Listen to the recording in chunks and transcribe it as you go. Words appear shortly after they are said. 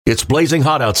It's blazing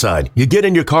hot outside. You get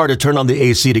in your car to turn on the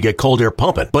AC to get cold air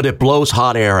pumping, but it blows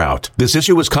hot air out. This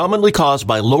issue is commonly caused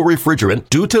by low refrigerant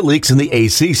due to leaks in the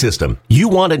AC system. You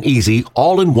want an easy,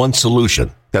 all-in-one solution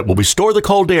that will restore the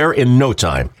cold air in no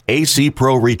time. AC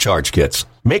Pro Recharge Kits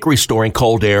make restoring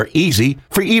cold air easy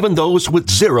for even those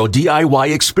with zero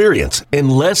DIY experience in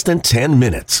less than 10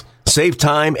 minutes. Save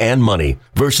time and money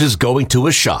versus going to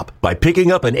a shop by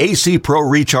picking up an AC Pro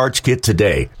Recharge Kit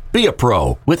today. Be a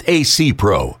pro with AC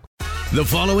Pro. The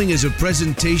following is a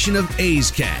presentation of A's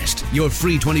Cast, your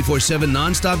free 24/7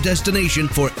 nonstop destination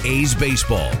for A's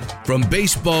baseball. From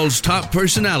baseball's top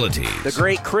personalities, the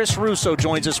great Chris Russo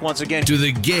joins us once again, to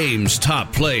the game's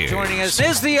top players. Joining us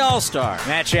is the All-Star,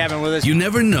 Matt Chapman with us. You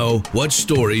never know what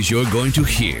stories you're going to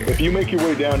hear. If you make your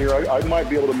way down here, I might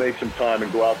be able to make some time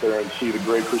and go out there and see the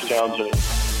great Chris Townsend.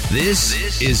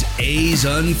 This is A's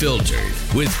Unfiltered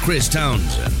with Chris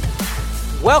Townsend.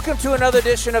 Welcome to another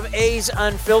edition of A's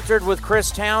Unfiltered with Chris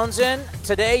Townsend.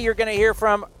 Today you're going to hear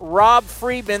from Rob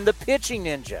Friedman, the pitching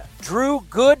ninja, Drew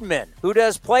Goodman, who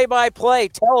does play-by-play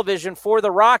television for the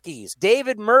Rockies,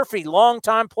 David Murphy,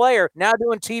 longtime player, now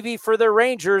doing TV for the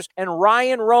Rangers, and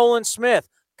Ryan Rowland-Smith,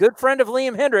 good friend of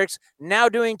Liam Hendriks, now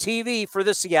doing TV for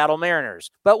the Seattle Mariners.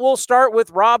 But we'll start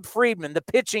with Rob Friedman, the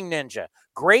pitching ninja.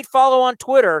 Great follow on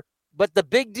Twitter. But the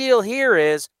big deal here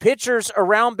is pitchers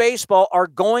around baseball are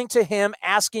going to him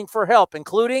asking for help,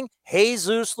 including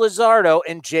Jesus Luzardo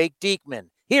and Jake Diekman.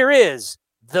 Here is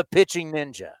the pitching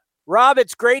ninja. Rob,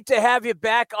 it's great to have you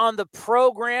back on the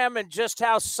program, and just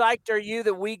how psyched are you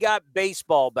that we got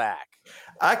baseball back?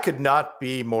 I could not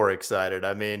be more excited.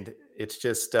 I mean, it's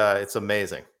just, it's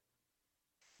amazing.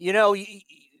 You know,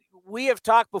 we have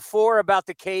talked before about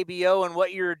the KBO and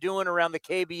what you're doing around the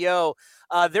KBO.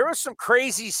 There was some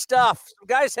crazy stuff. Some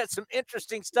guys had some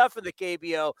interesting stuff in the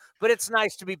KBO, but it's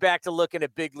nice to be back to looking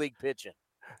at big league pitching.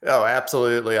 Oh,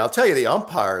 absolutely. I'll tell you, the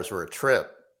umpires were a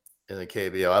trip in the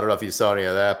KBO. I don't know if you saw any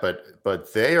of that,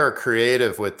 but they are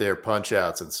creative with their punch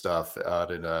outs and stuff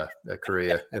out in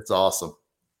Korea. It's awesome.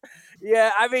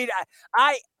 Yeah, I mean,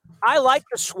 I like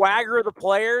the swagger of the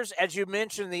players. As you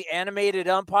mentioned, the animated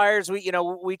umpires.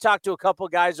 We talked to a couple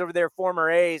of guys over there,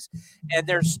 former A's, and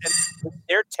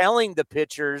they're telling the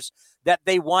pitchers that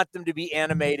they want them to be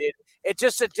animated. It's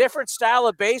just a different style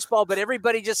of baseball, but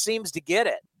everybody just seems to get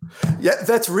it. Yeah,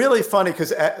 that's really funny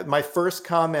because my first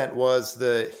comment was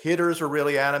the hitters were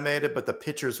really animated, but the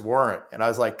pitchers weren't. And I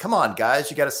was like, come on, guys,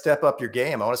 you got to step up your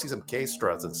game. I want to see some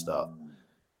K-struts and stuff.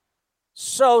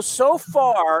 So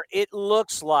far, it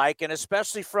looks like, and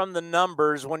especially from the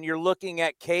numbers, when you're looking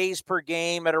at Ks per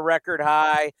game at a record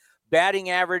high, batting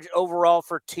average overall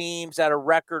for teams at a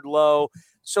record low.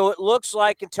 So it looks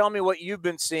like, and tell me what you've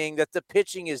been seeing, that the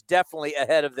pitching is definitely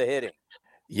ahead of the hitting.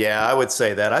 Yeah, I would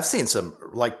say that. I've seen some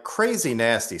like crazy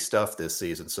nasty stuff this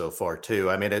season so far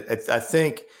too. I mean, I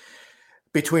think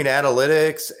between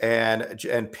analytics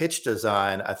and pitch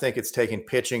design, I think it's taking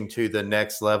pitching to the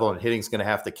next level, and hitting's going to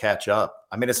have to catch up.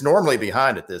 I mean, it's normally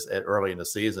behind at early in the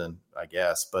season, I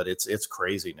guess, but it's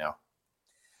crazy now.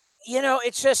 You know,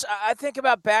 it's just, I think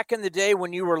about back in the day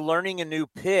when you were learning a new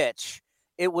pitch,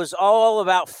 it was all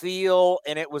about feel,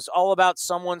 and it was all about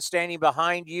someone standing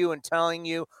behind you and telling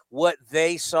you what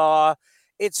they saw.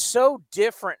 It's so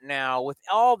different now with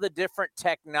all the different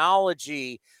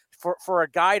technology for a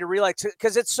guy to realize,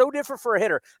 because it's so different for a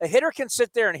hitter. A hitter can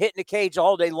sit there and hit in the cage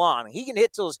all day long. He can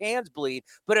hit till his hands bleed.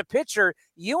 But a pitcher,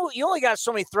 you only got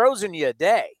so many throws in you a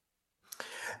day.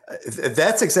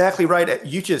 That's exactly right.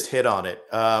 You just hit on it.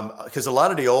 Because a lot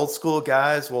of the old school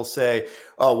guys will say,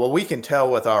 oh, well, we can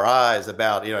tell with our eyes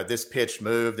about, this pitch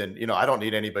moved, and, I don't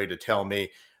need anybody to tell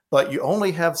me. But you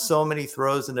only have so many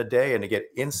throws in a day, and to get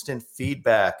instant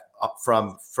feedback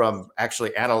from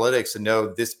actually analytics and know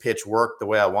this pitch worked the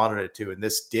way I wanted it to, and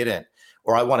this didn't,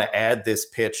 or I want to add this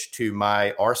pitch to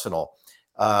my arsenal.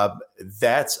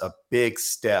 That's a big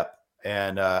step.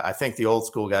 And I think the old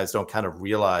school guys don't kind of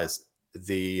realize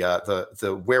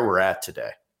the where we're at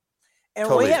today. And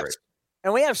totally agree.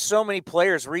 And we have so many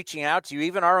players reaching out to you.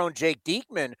 Even our own Jake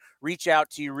Diekman reached out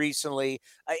to you recently.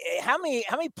 How many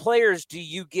players do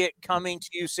you get coming to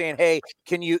you saying, "Hey,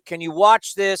 can you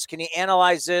watch this? Can you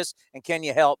analyze this? And can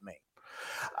you help me?"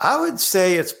 I would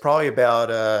say it's probably about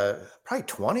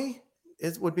 20.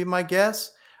 Would be my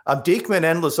guess. Diekman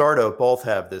and Luzardo both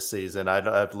have this season.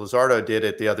 Luzardo did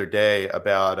it the other day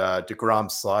about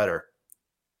DeGrom's slider,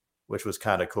 which was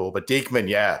kind of cool. But Diekman,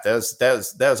 yeah, that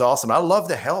was awesome. I love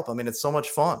the help. I mean, it's so much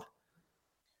fun.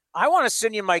 I want to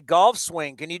send you my golf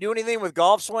swing. Can you do anything with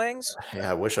golf swings?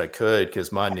 Yeah, I wish I could,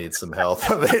 because mine needs some help.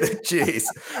 I mean, geez,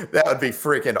 that would be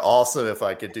freaking awesome if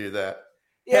I could do that.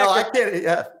 Yeah, Hell, I can't.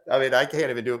 Yeah, I mean, I can't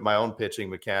even do it my own pitching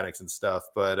mechanics and stuff,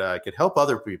 but I could help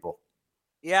other people.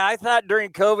 yeah, I thought during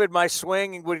COVID my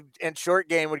swing and short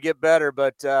game would get better,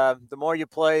 but the more you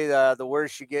play, the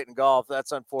worse you get in golf.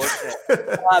 That's unfortunate.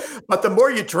 But the more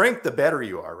you drink, the better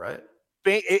you are, right?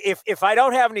 If I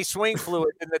don't have any swing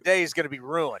fluid, then the day is going to be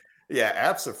ruined. Yeah,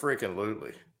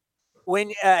 absolutely.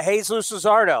 When Jesus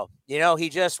Luzardo, he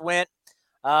just went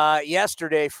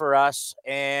yesterday for us,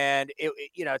 and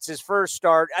it's his first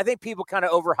start. I think people kind of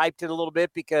overhyped it a little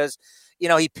bit because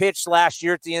he pitched last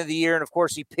year at the end of the year, and of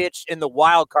course he pitched in the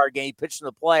wild card game. He pitched in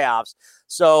the playoffs,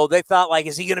 so they thought, like,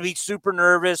 is he going to be super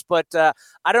nervous? But I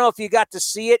don't know if you got to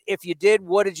see it. If you did,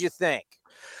 what did you think?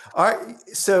 All right,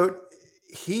 so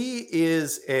he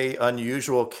is a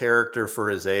unusual character for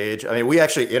his age. I mean, we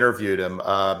actually interviewed him.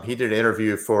 He did an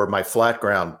interview for my Flat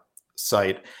Ground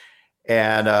site,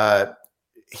 and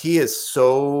he is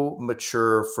so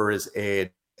mature for his age.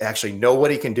 Actually know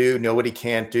what he can do, know what he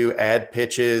can't do, add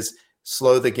pitches,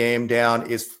 slow the game down,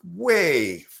 is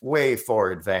way, way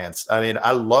far advanced. I mean,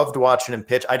 I loved watching him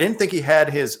pitch. I didn't think he had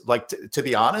his, to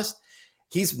be honest,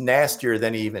 he's nastier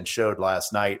than he even showed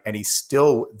last night. And he's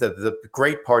still, the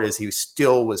great part is he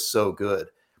still was so good.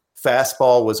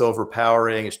 Fastball was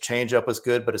overpowering. His changeup was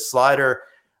good, but his slider,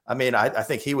 I mean, I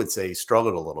think he would say he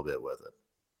struggled a little bit with it.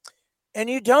 And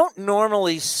you don't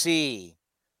normally see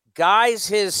guys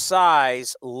his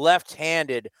size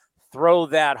left-handed throw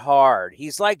that hard.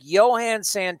 He's like Johan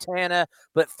Santana,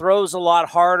 but throws a lot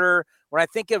harder. When I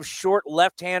think of short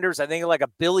left-handers, I think of like a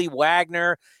Billy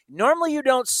Wagner. Normally you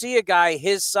don't see a guy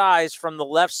his size from the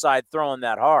left side throwing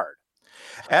that hard.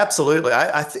 Absolutely.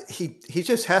 I think he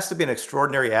just has to be an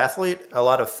extraordinary athlete, a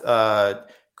lot of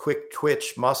quick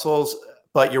twitch muscles.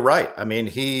 But you're right. I mean,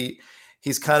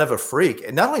 he's kind of a freak.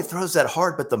 And not only throws that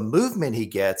hard, but the movement he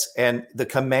gets and the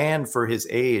command for his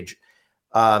age,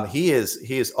 he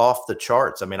is off the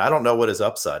charts. I mean, I don't know what his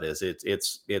upside is.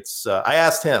 I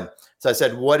asked him, so I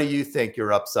said, what do you think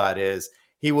your upside is?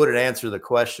 He wouldn't answer the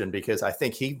question because I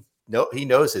think he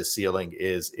knows his ceiling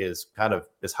is kind of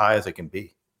as high as it can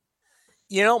be.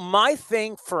 My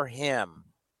thing for him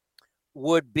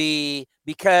would be,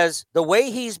 because the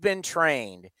way he's been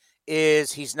trained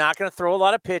is he's not going to throw a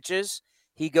lot of pitches.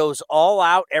 He goes all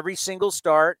out every single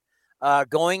start.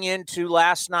 Going into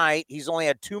last night, he's only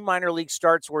had 2 minor league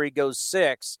starts where he goes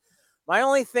 6. My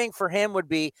only thing for him would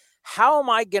be, how am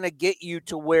I going to get you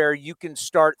to where you can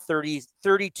start 30,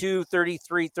 32,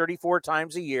 33, 34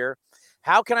 times a year?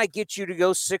 How can I get you to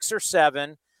go 6 or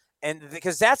 7? And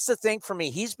because that's the thing for me,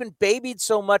 he's been babied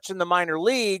so much in the minor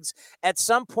leagues. At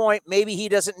some point, maybe he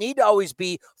doesn't need to always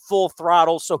be full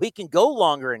throttle so he can go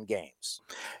longer in games.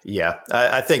 Yeah,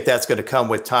 I think that's going to come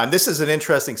with time. This is an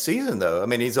interesting season, though. I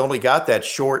mean, he's only got that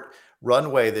short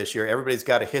runway this year. Everybody's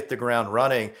got to hit the ground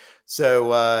running.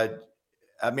 So,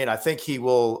 I mean, I think he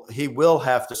will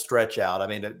have to stretch out. I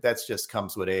mean, that's just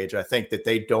comes with age. I think that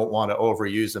they don't want to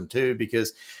overuse him too,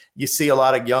 because you see a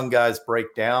lot of young guys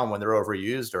break down when they're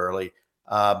overused early.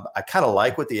 I kind of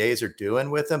like what the A's are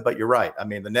doing with him, but you're right. I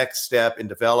mean, the next step in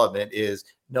development is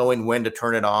knowing when to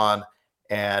turn it on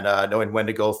and knowing when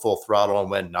to go full throttle and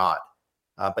when not.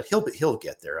 But he'll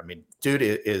get there. I mean, dude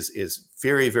is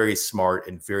very, very smart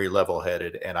and very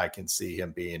level-headed, and I can see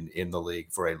him being in the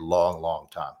league for a long, long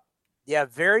time. Yeah,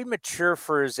 very mature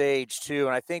for his age too,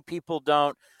 and I think people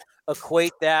don't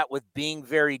equate that with being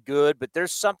very good, but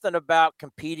there's something about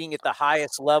competing at the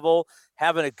highest level,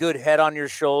 having a good head on your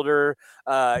shoulder.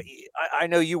 I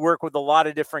know you work with a lot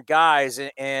of different guys,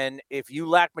 and if you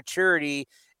lack maturity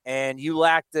and you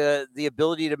lack the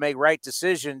ability to make right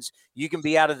decisions, you can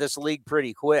be out of this league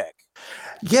pretty quick.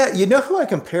 Yeah, you know who I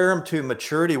compare him to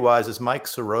maturity-wise is Mike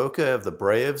Soroka of the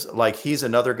Braves. Like, he's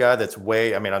another guy that's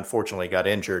unfortunately got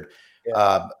injured,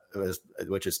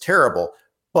 which is terrible,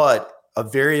 but a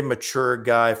very mature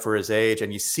guy for his age.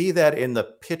 And you see that in the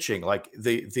pitching, like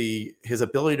his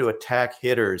ability to attack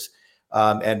hitters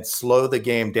and slow the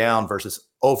game down versus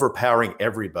overpowering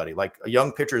everybody. Like,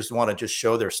 young pitchers want to just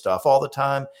show their stuff all the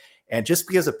time. And just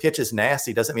because a pitch is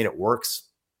nasty doesn't mean it works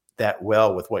that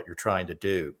well with what you're trying to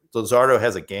do. Luzardo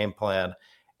has a game plan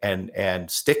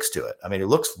and sticks to it. I mean, it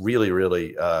looks really,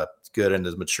 really good, and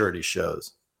his maturity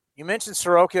shows. You mentioned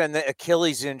Soroka and the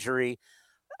Achilles injury.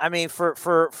 I mean,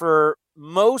 for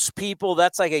most people,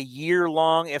 that's like a year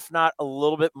long, if not a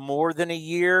little bit more than a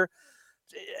year.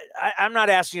 I'm not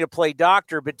asking you to play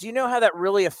doctor, but do you know how that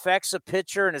really affects a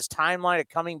pitcher and his timeline of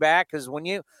coming back? Because when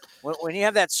you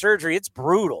have that surgery, it's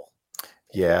brutal.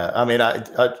 Yeah, I mean,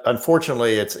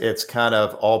 unfortunately, it's kind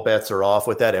of all bets are off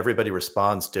with that. Everybody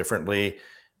responds differently.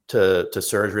 to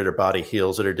surgery. Their body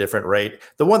heals at a different rate.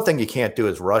 The one thing you can't do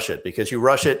is rush it, because you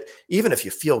rush it, even if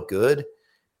you feel good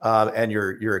and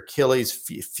your Achilles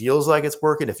feels like it's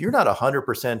working, if you're not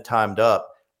 100% timed up,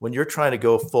 when you're trying to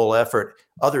go full effort,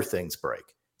 other things break.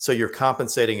 So you're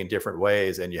compensating in different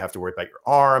ways, and you have to worry about your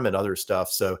arm and other stuff.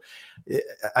 So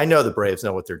I know the Braves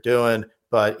know what they're doing,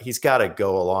 but he's got to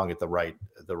go along at the right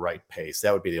pace.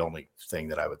 That would be the only thing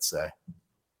that I would say.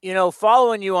 You know,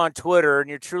 following you on Twitter, and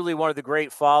you're truly one of the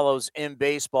great follows in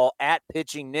baseball at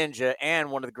Pitching Ninja, and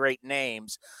one of the great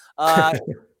names.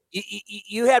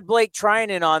 You had Blake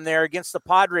Treinen on there against the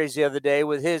Padres the other day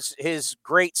with his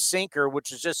great sinker,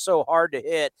 which is just so hard to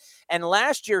hit. And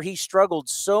last year he struggled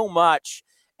so much.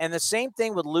 And the same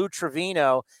thing with Lou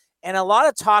Trevino. And a lot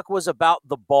of talk was about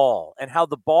the ball and how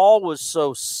the ball was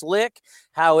so slick,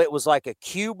 how it was like a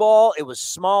cue ball. It was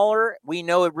smaller. We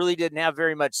know it really didn't have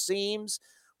very much seams.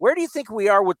 Where do you think we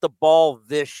are with the ball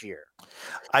this year?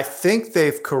 I think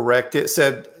they've corrected.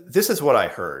 So this is what I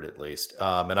heard, at least.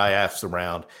 And I asked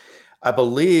around. I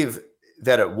believe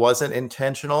that it wasn't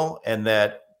intentional, and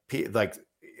that like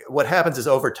what happens is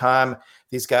over time,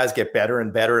 these guys get better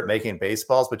and better at making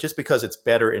baseballs, but just because it's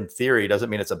better in theory doesn't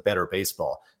mean it's a better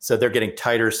baseball. So they're getting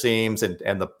tighter seams, and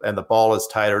the ball is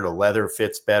tighter, the leather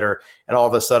fits better, and all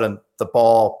of a sudden the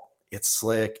ball, it's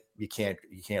slick. You can't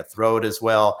throw it as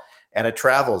well, and it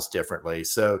travels differently.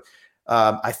 So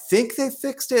I think they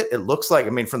fixed it. It looks like,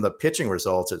 I mean, from the pitching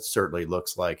results, it certainly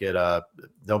looks like it.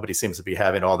 Nobody seems to be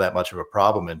having all that much of a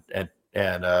problem, and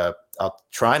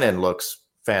Treinen looks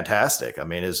fantastic. I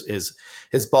mean,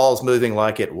 his ball's moving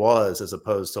like it was, as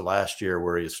opposed to last year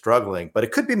where he was struggling. But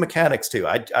it could be mechanics too.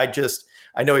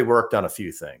 I know he worked on a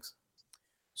few things.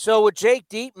 So with Jake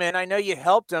Diekman, I know you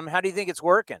helped him. How do you think it's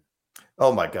working?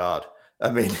 Oh my God. I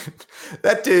mean,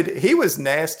 that dude, he was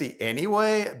nasty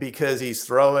anyway, because he's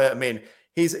throwing. I mean,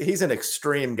 he's an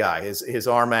extreme guy. His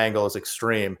arm angle is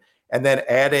extreme, and then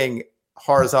adding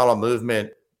horizontal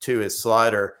movement to his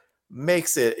slider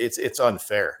makes it's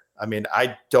unfair. I mean,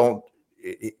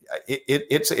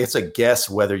 it's a guess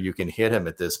whether you can hit him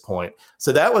at this point.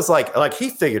 So that was like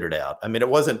he figured it out. I mean, it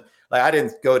wasn't like I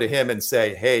didn't go to him and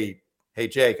say, hey,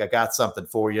 Jake, I got something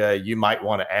for you. You might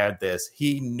want to add this.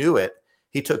 He knew it.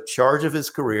 He took charge of his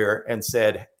career and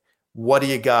said, what do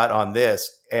you got on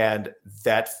this? And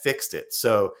that fixed it.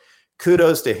 So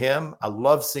kudos to him. I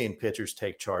love seeing pitchers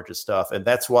take charge of stuff. And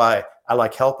that's why I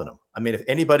like helping them. I mean, if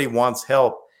anybody wants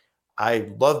help, I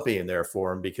love being there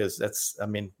for him, because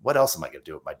what else am I going to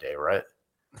do with my day, right?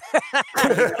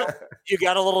 You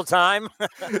got a little time?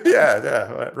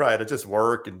 Yeah, right. I just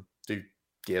work and do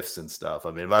gifts and stuff.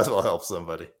 I mean, might as well help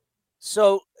somebody.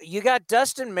 So you got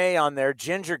Dustin May on there,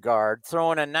 ginger guard,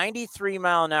 throwing a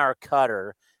 93-mile-an-hour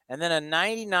cutter and then a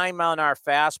 99-mile-an-hour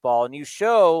fastball, and you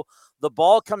show the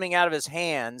ball coming out of his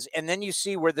hands, and then you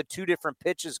see where the two different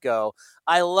pitches go.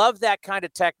 I love that kind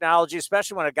of technology,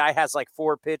 especially when a guy has like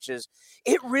 4 pitches.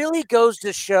 It really goes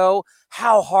to show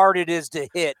how hard it is to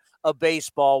hit a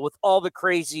baseball with all the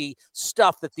crazy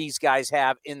stuff that these guys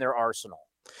have in their arsenal.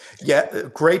 Yeah,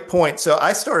 great point. So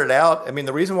I started out, I mean,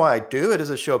 the reason why I do it is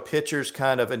to show pitchers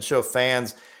and show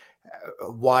fans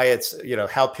why it's,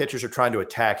 how pitchers are trying to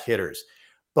attack hitters.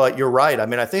 But you're right. I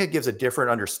mean, I think it gives a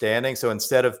different understanding. So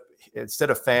instead of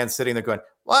fans sitting there going,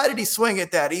 why did he swing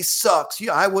at that? He sucks.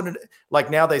 Yeah, I wouldn't. Like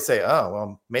now they say, oh,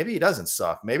 well, maybe he doesn't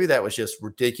suck. Maybe that was just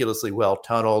ridiculously well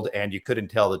tunneled and you couldn't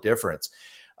tell the difference.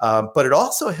 But it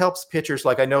also helps pitchers.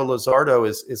 Like I know Luzardo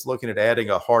is looking at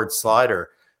adding a hard slider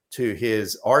to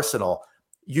his arsenal.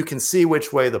 You can see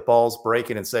which way the ball's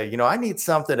breaking and say, I need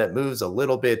something that moves a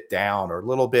little bit down or a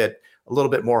little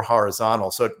bit more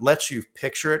horizontal. So it lets you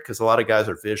picture it, because a lot of guys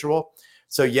are visual.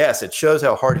 So yes, it shows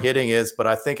how hard hitting is, but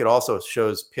I think it also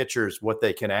shows pitchers what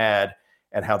they can add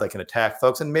and how they can attack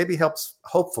folks, and maybe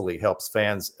hopefully helps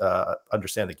fans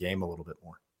understand the game a little bit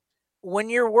more. When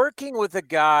you're working with a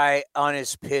guy on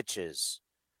his pitches,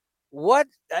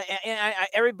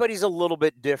 everybody's a little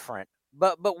bit different.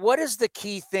 But what is the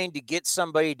key thing to get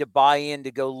somebody to buy in,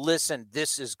 to go, listen,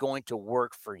 this is going to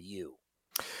work for you?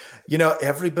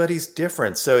 Everybody's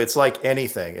different. So it's like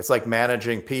anything. It's like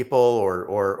managing people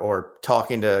or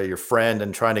talking to your friend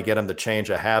and trying to get them to change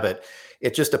a habit.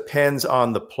 It just depends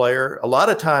on the player. A lot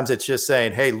of times it's just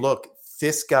saying, hey, look,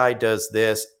 this guy does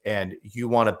this and you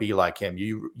want to be like him.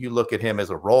 You look at him as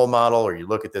a role model, or you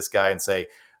look at this guy and say,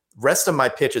 rest of my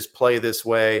pitches play this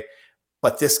way,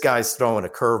 but this guy's throwing a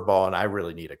curveball and I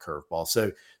really need a curveball.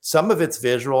 So some of it's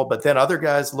visual, but then other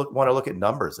guys want to look at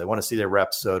numbers. They want to see their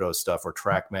Rapsodo stuff or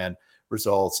TrackMan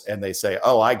results. And they say,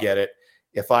 oh, I get it.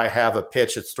 If I have a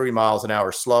pitch that's 3 miles an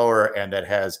hour slower and that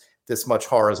has this much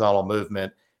horizontal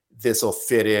movement, this will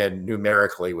fit in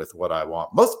numerically with what I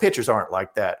want. Most pitchers aren't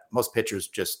like that. Most pitchers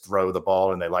just throw the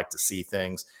ball and they like to see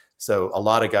things. So a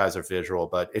lot of guys are visual,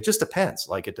 but it just depends.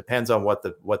 Like it depends on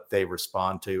what they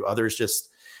respond to. Others just,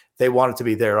 they want it to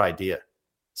be their idea.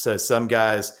 So some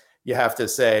guys you have to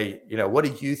say, what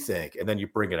do you think? And then you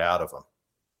bring it out of them.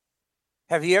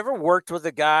 Have you ever worked with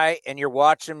a guy and you're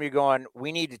watching him, you're going,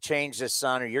 we need to change this,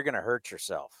 son, or you're going to hurt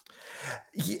yourself?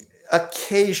 Yeah,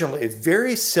 occasionally.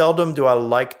 Very seldom do I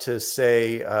like to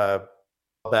say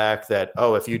back that,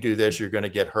 if you do this, you're going to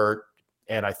get hurt.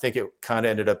 And I think it kind of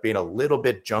ended up being a little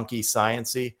bit junky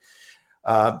sciencey.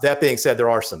 That being said, there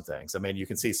are some things. I mean, you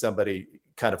can see somebody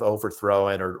kind of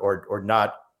overthrowing or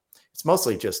not. It's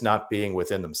mostly just not being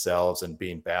within themselves and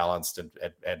being balanced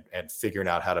and figuring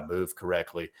out how to move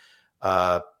correctly.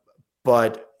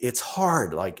 But it's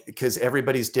hard, like, because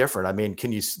everybody's different. I mean,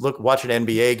 can you watch an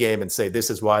NBA game and say, this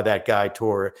is why that guy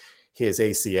tore his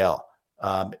ACL?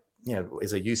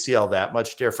 Is a UCL that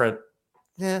much different?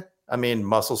 Yeah. I mean,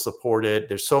 muscle supported.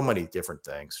 There's so many different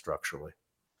things structurally.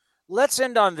 Let's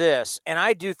end on this. And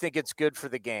I do think it's good for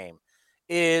the game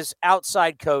is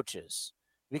outside coaches,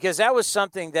 because that was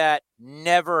something that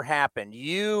never happened.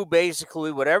 You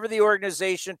basically, whatever the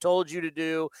organization told you to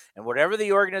do and whatever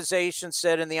the organization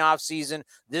said in the offseason,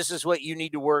 this is what you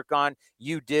need to work on.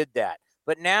 You did that.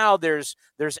 But now there's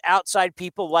outside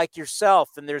people like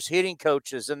yourself, and there's hitting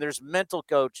coaches, and there's mental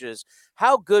coaches.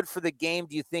 How good for the game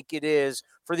do you think it is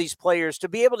for these players to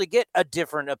be able to get a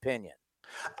different opinion?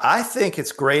 I think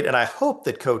it's great, and I hope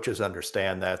that coaches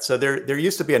understand that. So there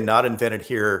used to be a not invented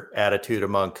here attitude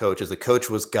among coaches. The coach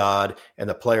was God, and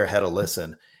the player had to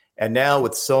listen. And now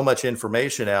with so much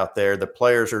information out there, the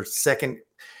players are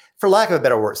for lack of a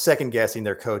better word, second guessing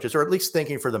their coaches, or at least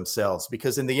thinking for themselves,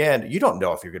 because in the end, you don't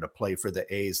know if you're going to play for the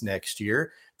A's next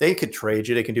year. They could trade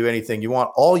you. They can do anything you want.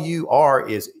 All you are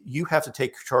is you have to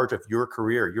take charge of your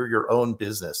career. You're your own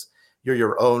business. You're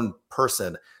your own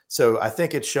person. So I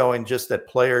think it's showing just that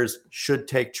players should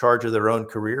take charge of their own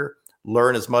career,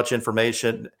 learn as much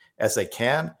information as they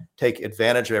can, take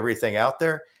advantage of everything out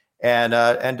there,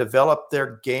 and develop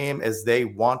their game as they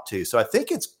want to. So I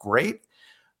think it's great.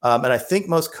 And I think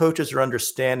most coaches are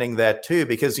understanding that too,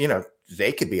 because,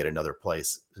 they could be at another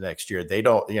place next year. They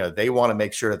don't, they want to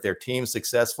make sure that their team's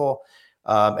successful,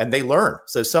 and they learn.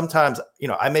 So sometimes,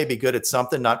 I may be good at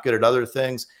something, not good at other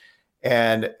things.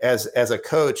 And as a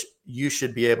coach, you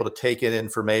should be able to take in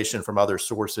information from other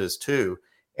sources too,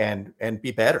 and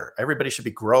be better. Everybody should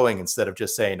be growing instead of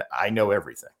just saying, I know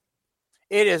everything.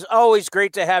 It is always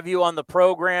great to have you on the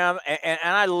program, and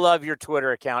I love your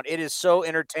Twitter account. It is so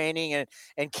entertaining,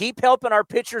 and keep helping our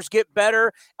pitchers get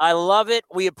better. I love it.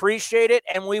 We appreciate it,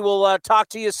 and we will talk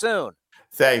to you soon.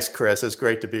 Thanks, Chris. It's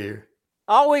great to be here.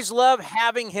 Always love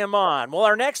having him on. Well,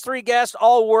 our next three guests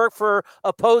all work for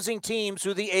opposing teams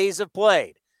who the A's have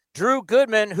played. Drew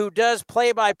Goodman, who does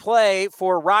play-by-play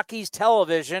for Rockies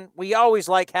television. We always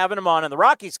like having him on, and the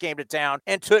Rockies came to town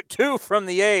and took 2 from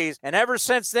the A's, and ever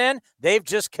since then, they've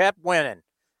just kept winning.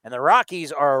 And the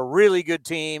Rockies are a really good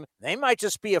team. They might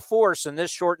just be a force in this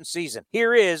shortened season.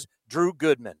 Here is Drew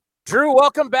Goodman. Drew,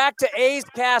 welcome back to A's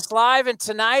Cast Live, and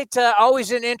tonight,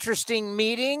 always an interesting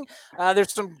meeting.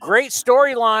 There's some great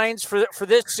storylines for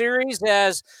this series,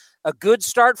 as a good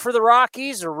start for the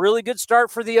Rockies, a really good start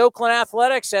for the Oakland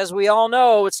Athletics. As we all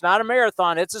know, it's not a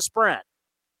marathon, it's a sprint.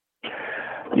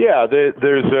 Yeah,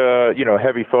 there's a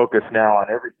heavy focus now on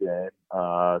every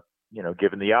game,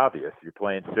 given the obvious. You're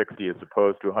playing 60 as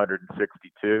opposed to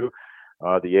 162.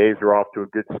 The A's are off to a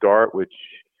good start, which,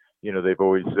 they've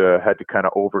always had to kind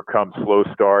of overcome slow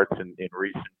starts in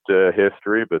recent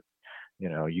history. But,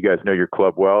 you guys know your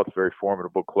club well. It's a very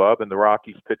formidable club, and the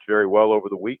Rockies pitched very well over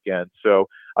the weekend. So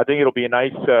I think it'll be a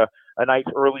nice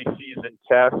early season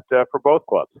test for both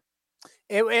clubs.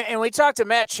 And we talked to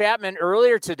Matt Chapman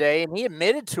earlier today, and he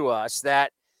admitted to us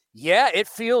that, it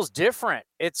feels different.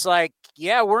 It's like,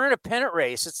 we're in a pennant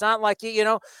race. It's not like,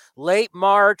 late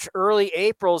March, early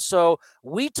April. So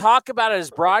we talk about it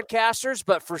as broadcasters,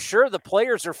 but for sure the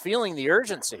players are feeling the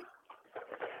urgency.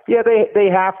 Yeah, they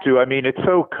have to. I mean, it's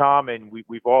so common.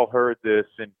 We've all heard this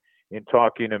in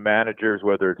talking to managers,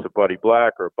 whether it's a Buddy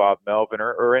Black or Bob Melvin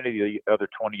or any of the other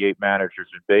 28 managers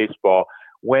in baseball.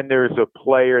 When there's a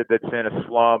player that's in a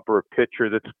slump or a pitcher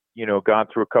that's, gone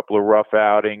through a couple of rough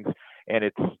outings, and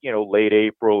it's, late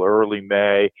April, early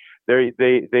May,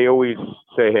 they always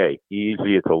say, hey,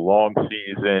 easy, it's a long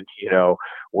season,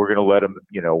 we're going to let him,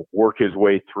 work his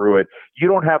way through it. You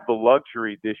don't have the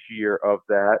luxury this year of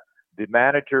that. The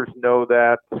managers know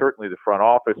that. Certainly the front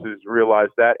offices realize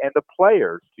that. And the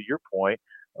players, to your point,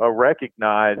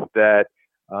 recognize that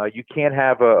You can't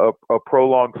have a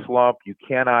prolonged slump. You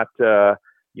cannot,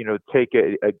 take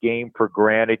a game for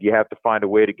granted. You have to find a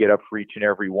way to get up for each and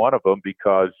every one of them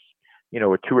because, a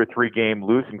 2 or 3 game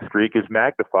losing streak is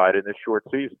magnified in this short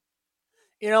season.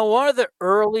 One of the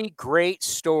early great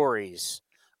stories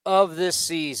of this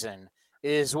season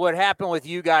is what happened with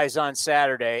you guys on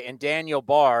Saturday and Daniel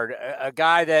Bard, a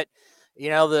guy that,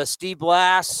 the Steve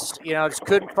Blass, just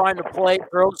couldn't find the plate,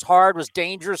 throws hard, was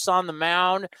dangerous on the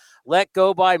mound, let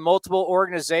go by multiple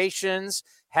organizations,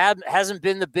 hasn't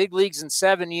been in the big leagues in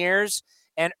 7 years,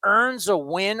 and earns a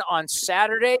win on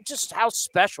Saturday. Just how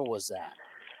special was that?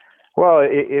 Well,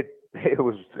 it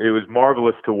was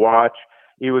marvelous to watch.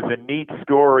 It was a neat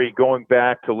story going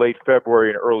back to late February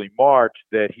and early March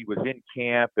that he was in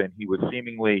camp and he was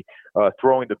seemingly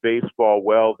throwing the baseball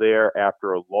well there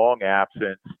after a long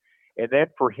absence. And then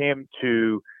for him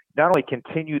to not only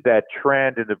continue that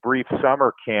trend in the brief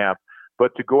summer camp,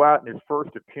 but to go out in his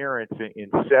first appearance in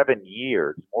 7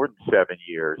 years, more than 7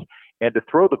 years, and to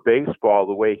throw the baseball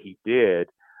the way he did,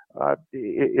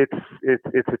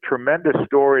 it's a tremendous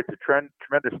story. It's a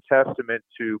tremendous testament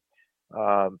to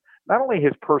not only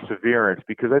his perseverance,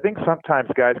 because I think sometimes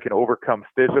guys can overcome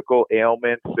physical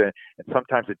ailments, and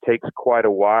sometimes it takes quite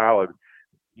a while.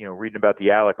 Reading about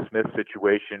the Alex Smith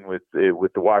situation with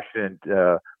the Washington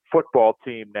football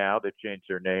team now that changed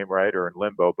their name, right, or in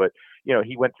limbo. But,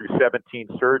 he went through 17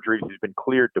 surgeries. He's been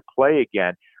cleared to play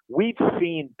again. We've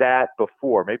seen that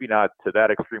before, maybe not to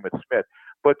that extreme with Smith,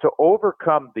 but to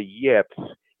overcome the yips,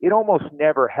 it almost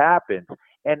never happens.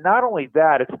 And not only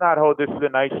that, it's not, this is a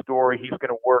nice story. He's going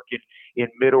to work in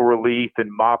middle relief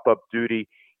and mop-up duty.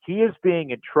 He is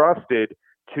being entrusted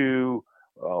to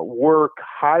work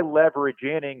high-leverage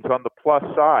innings on the plus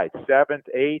side, 7th,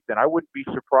 8th, and I wouldn't be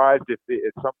surprised if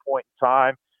at some point in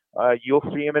time you'll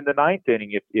see him in the 9th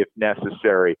inning if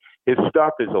necessary. His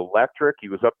stuff is electric. He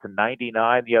was up to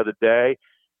 99 the other day.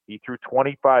 He threw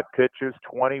 25 pitches,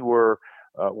 20 were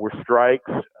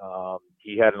strikes.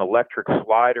 He had an electric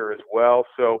slider as well.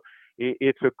 So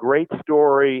it's a great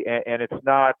story, and it's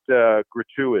not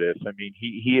gratuitous. I mean,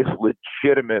 he is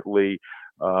legitimately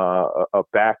a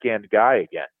back-end guy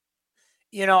again.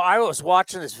 I was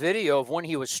watching this video of when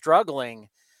he was struggling,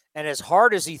 and as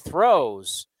hard as he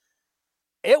throws,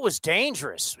 it was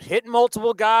dangerous, hitting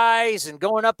multiple guys and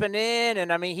going up and in.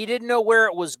 And, he didn't know where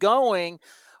it was going.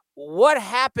 What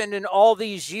happened in all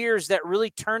these years that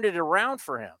really turned it around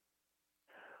for him?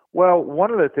 Well,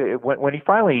 one of the things, when he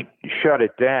finally shut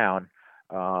it down,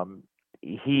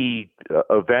 he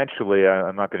eventually,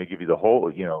 I'm not going to give you the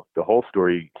whole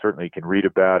story. You certainly can read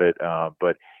about it,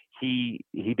 but he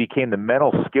became the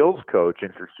mental skills coach,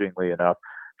 interestingly enough,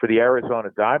 for the Arizona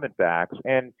Diamondbacks.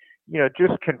 And,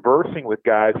 just conversing with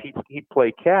guys, he'd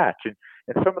play catch. And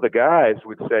some of the guys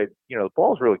would say, the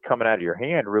ball's really coming out of your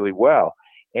hand really well.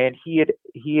 And he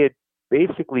had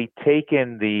basically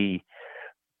taken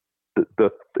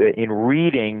in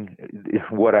reading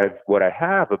what I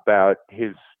have about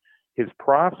his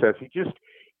process,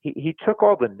 he took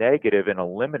all the negative and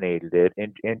eliminated it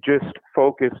and just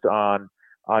focused on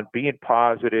being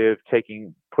positive,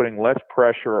 putting less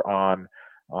pressure on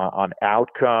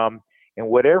outcome, and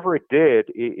whatever it did,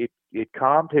 it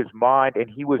calmed his mind, and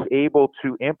he was able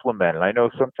to implement it. I know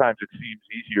sometimes it seems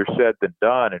easier said than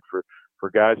done, and for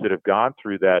guys that have gone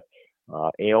through that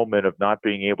ailment of not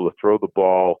being able to throw the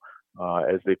ball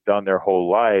as they've done their whole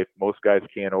life, most guys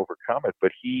can't overcome it,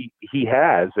 but he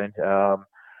has, and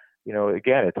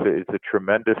again, it's a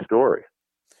tremendous story.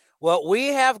 What we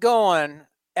have going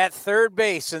at third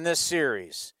base in this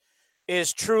series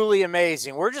is truly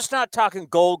amazing. We're just not talking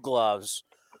gold gloves.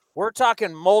 We're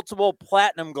talking multiple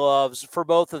platinum gloves for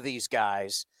both of these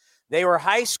guys. They were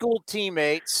high school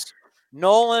teammates.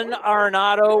 Nolan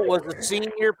Arenado was a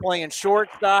senior playing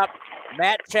shortstop.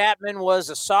 Matt Chapman was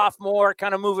a sophomore,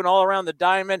 kind of moving all around the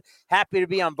diamond, happy to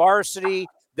be on varsity.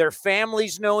 Their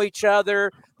families know each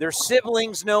other. Their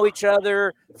siblings know each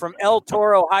other from El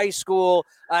Toro High School.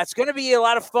 It's going to be a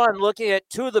lot of fun looking at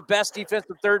two of the best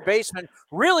defensive third basemen,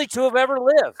 really, to have ever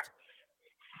lived.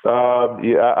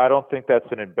 Yeah, I don't think that's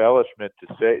an embellishment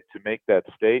to make that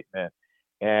statement.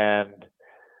 And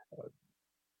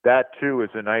that, too, is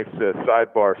a nice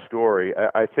sidebar story.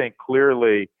 I think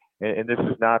clearly, and this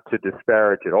is not to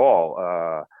disparage at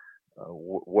all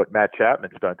what Matt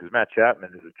Chapman's done, because Matt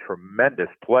Chapman is a tremendous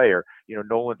player.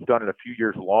 Nolan's done it a few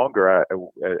years longer.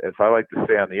 As I like to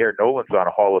say on the air, Nolan's on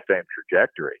a Hall of Fame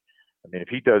trajectory. I mean, if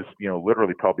he does,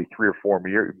 literally probably 3 or 4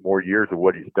 more years of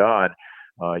what he's done,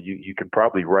 you can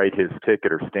probably write his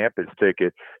ticket or stamp his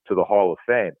ticket to the Hall of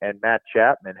Fame. And Matt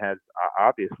Chapman has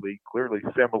obviously clearly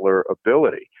similar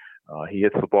ability. He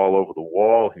hits the ball over the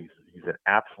wall. He's He's an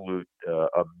absolute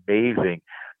amazing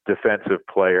defensive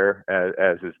player,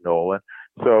 as is Nolan.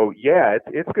 So yeah,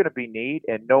 it's going to be neat.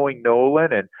 And knowing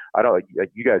Nolan, and I don't,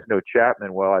 you guys know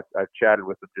Chapman well. I've chatted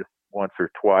with him just once or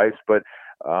twice, but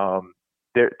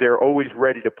they're always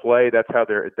ready to play. That's how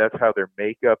their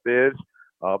makeup is.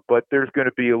 But there's going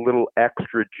to be a little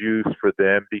extra juice for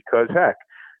them because heck,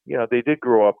 they did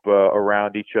grow up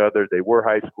around each other. They were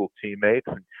high school teammates,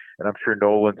 and I'm sure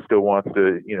Nolan still wants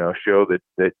to, show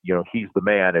that he's the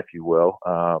man, if you will.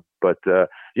 But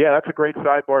yeah, that's a great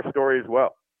sidebar story as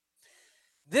well.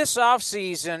 This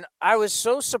offseason, I was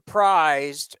so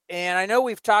surprised, and I know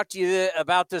we've talked to you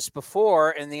about this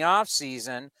before in the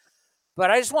offseason, but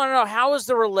I just want to know, how is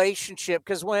the relationship?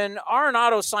 Because when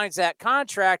Arenado signs that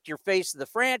contract, you're face of the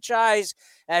franchise,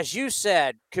 as you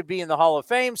said, could be in the Hall of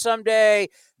Fame someday.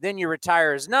 Then you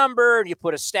retire his number and you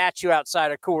put a statue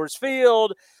outside of Coors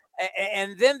Field.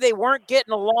 And then they weren't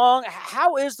getting along.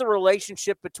 How is the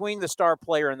relationship between the star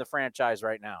player and the franchise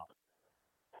right now?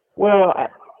 Well,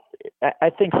 I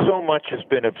think so much has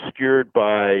been obscured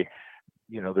by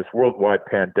this worldwide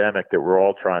pandemic that we're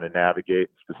all trying to navigate.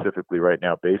 Specifically right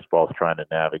now, baseball's trying to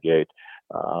navigate.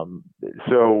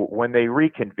 So when they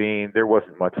reconvened, there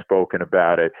wasn't much spoken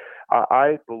about it.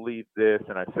 I believe this,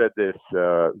 and I said this,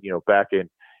 back in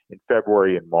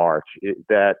February and March,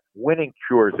 that winning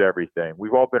cures everything.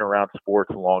 We've all been around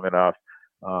sports long enough.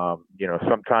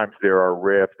 Sometimes there are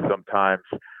rifts. Sometimes,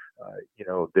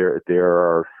 there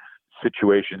are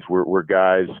situations where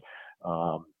guys,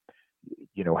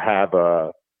 have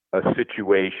a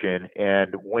situation,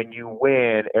 and when you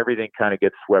win, everything kind of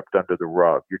gets swept under the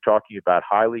rug. You're talking about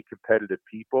highly competitive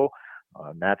people.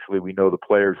 Naturally, we know the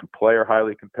players who play are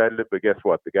highly competitive, but guess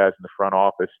what? The guys in the front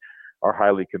office are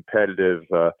highly competitive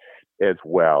as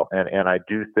well. And I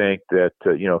do think that,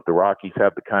 if the Rockies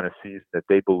have the kind of season that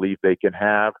they believe they can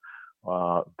have,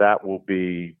 that will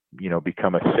be,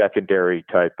 become a secondary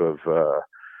type of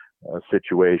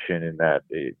situation in that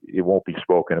it won't be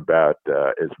spoken about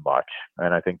as much.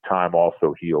 And I think time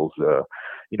also heals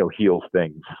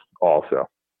things also.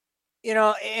 In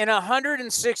a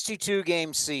 162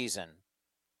 game season,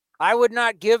 I would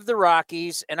not give the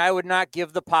Rockies, and I would not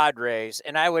give the Padres,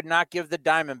 and I would not give the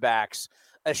Diamondbacks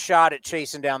a shot at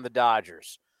chasing down the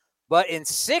Dodgers. But in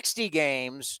 60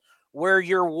 games where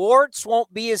your warts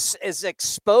won't be as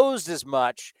exposed as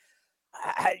much,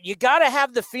 you got to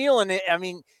have the feeling. I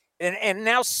mean, and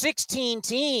now 16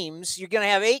 teams, you're going to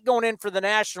have 8 going in for the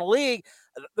National League.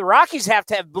 The Rockies have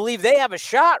to believe they have a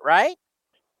shot, right?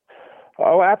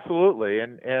 Oh, absolutely.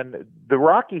 And the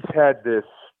Rockies had this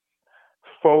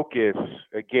focus,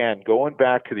 again, going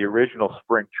back to the original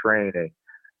spring training,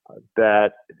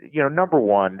 that, number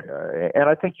one, and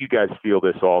I think you guys feel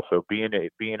this also, being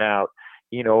out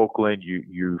in Oakland,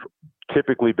 you've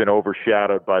typically been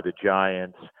overshadowed by the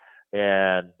Giants,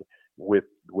 and with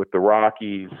the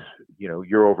Rockies,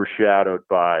 you're overshadowed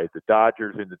by the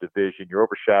Dodgers in the division. You're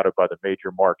overshadowed by the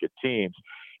major market teams,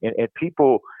 and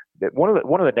people. That one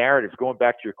of the narratives, going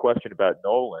back to your question about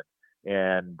Nolan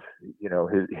and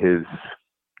his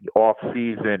off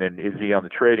season, and is he on the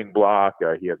trading block?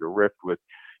 He has a rift with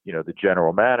the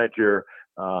general manager.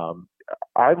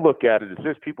 I look at it as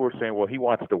this: people are saying, well, he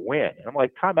wants to win. And I'm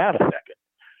like, time out a second.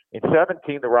 In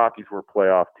 17, the Rockies were a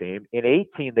playoff team. In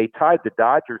 18, they tied the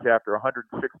Dodgers after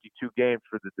 162 games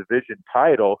for the division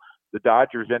title. The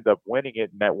Dodgers end up winning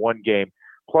it in that one-game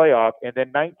playoff. And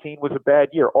then 19 was a bad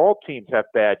year. All teams have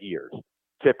bad years,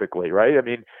 typically, right? I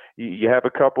mean, you have a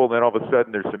couple, then all of a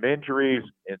sudden there's some injuries,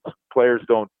 and players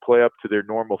don't play up to their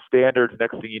normal standards.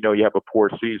 Next thing you know, you have a poor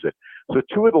season. So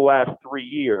 2 of the last 3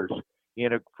 years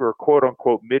for a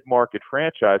quote-unquote mid-market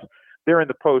franchise, they're in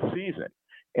the postseason.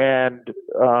 And,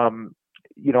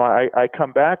 I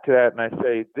come back to that and I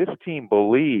say, this team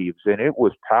believes, and it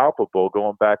was palpable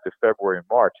going back to February and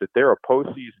March, that they're a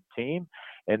postseason team,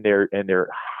 and they're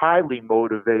highly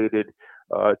motivated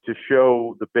to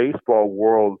show the baseball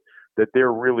world that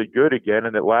they're really good again,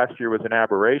 and that last year was an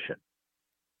aberration.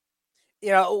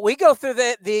 We go through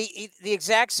the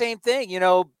exact same thing.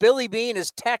 Billy Beane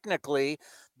is technically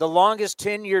the longest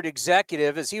tenured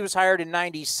executive, as he was hired in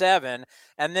 97.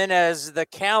 And then as the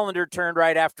calendar turned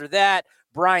right after that,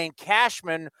 Brian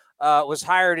Cashman was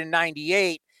hired in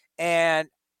 98. And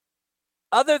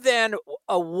other than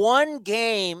a one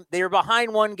game, they were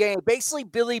behind one game. Basically,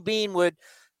 Billy Beane would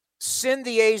send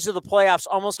the A's to the playoffs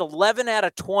almost 11 out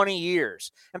of 20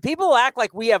 years. And people act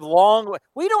like we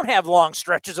don't have long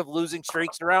stretches of losing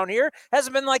streaks around here.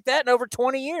 Hasn't been like that in over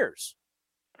 20 years.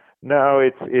 No,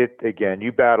 again,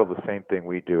 you battle the same thing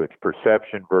we do. It's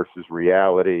perception versus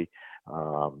reality.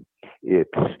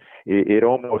 it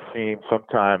almost seems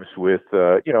sometimes with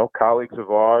colleagues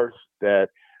of ours that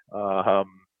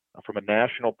from a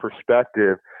national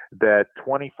perspective that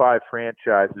 25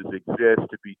 franchises exist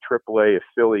to be AAA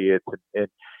affiliates and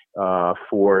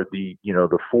for the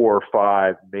 4 or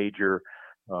 5 major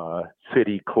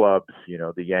city clubs,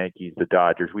 the Yankees, the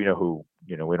Dodgers. We know who,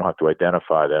 we don't have to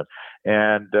identify them,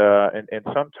 and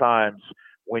sometimes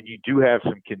when you do have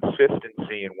some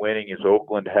consistency in winning, as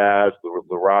Oakland has,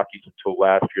 the Rockies until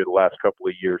last year, the last couple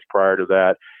of years prior to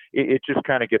that, it just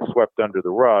kind of gets swept under the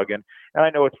rug. And I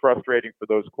know it's frustrating for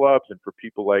those clubs and for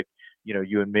people like,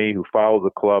 you and me who follow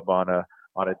the club on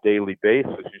a daily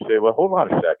basis. You say, well, hold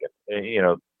on a second,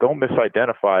 and, don't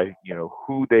misidentify,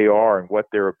 who they are and what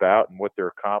they're about and what their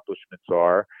accomplishments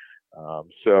are.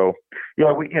 So,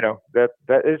 that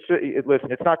is,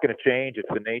 listen, it's not going to change. It's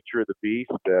the nature of the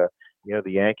beast. The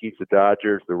Yankees, the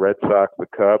Dodgers, the Red Sox, the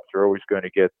Cubs are always going to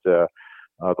get the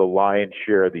lion's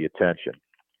share of the attention.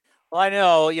 Well, I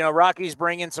know, Rockies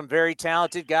bring in some very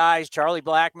talented guys, Charlie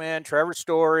Blackmon, Trevor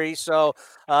Story, so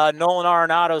Nolan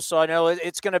Arenado. So I know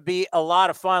it's going to be a lot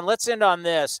of fun. Let's end on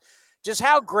this. Just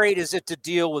how great is it to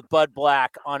deal with Bud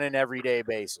Black on an everyday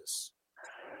basis?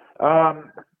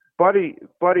 Buddy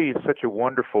is such a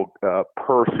wonderful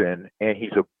person, and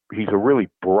he's a really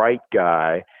bright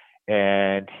guy,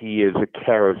 and he is a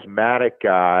charismatic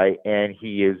guy, and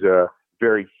he is a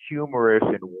very humorous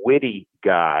and witty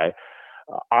guy.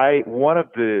 One of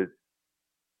the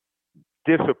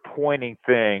disappointing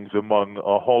things among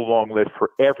a whole long list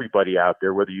for everybody out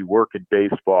there, whether you work in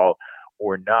baseball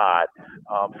or not,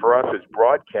 for us as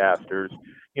broadcasters,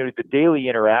 the daily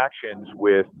interactions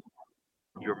with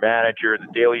your manager, the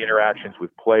daily interactions with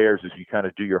players as you kind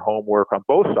of do your homework on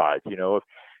both sides.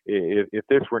 If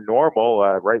this were normal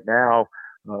right now,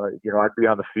 I'd be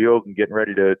on the field and getting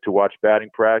ready to watch batting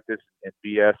practice and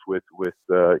BS with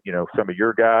some of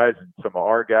your guys and some of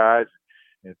our guys,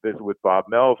 and visit with Bob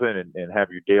Melvin and have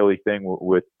your daily thing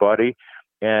with Buddy.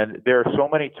 And there are so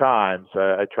many times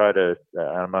I try to,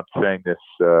 I'm not saying this,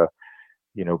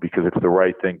 because it's the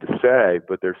right thing to say,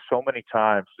 but there's so many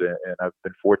times, and I've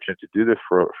been fortunate to do this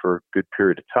for a good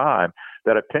period of time,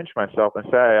 that I pinch myself and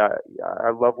say,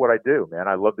 I love what I do, man.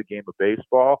 I love the game of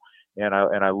baseball, and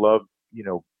I love,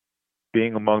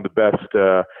 being among the best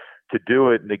to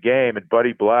do it in the game. And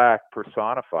Buddy Black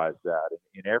personifies that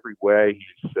in every way.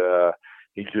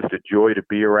 He's just a joy to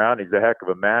be around. He's a heck of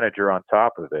a manager on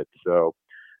top of it. So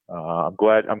I'm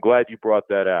glad you brought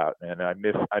that out. And I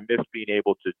miss being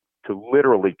able to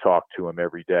literally talk to him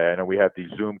every day. I know we have these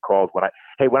Zoom calls. When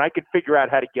I can figure out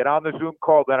how to get on the Zoom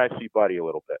call, then I see Buddy a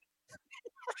little bit.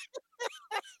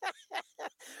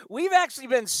 We've actually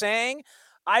been saying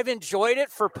I've enjoyed it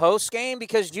for post-game,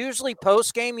 because usually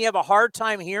post-game you have a hard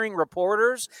time hearing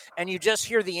reporters and you just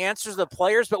hear the answers of the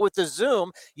players. But with the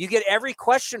Zoom, you get every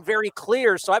question very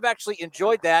clear. So I've actually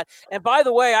enjoyed that. And by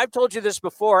the way, I've told you this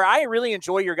before, I really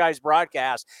enjoy your guys'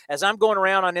 broadcast as I'm going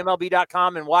around on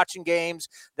MLB.com and watching games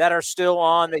that are still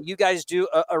on, that you guys do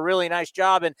a really nice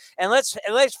job. And let's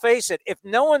face it, if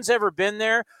no one's ever been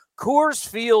there, Coors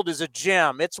Field is a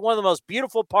gem. It's one of the most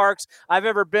beautiful parks I've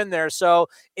ever been there. So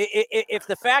if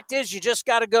the fact is you just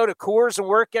got to go to Coors and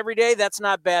work every day, that's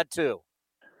not bad too.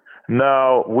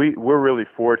 No, we're really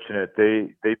fortunate.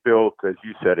 They built, as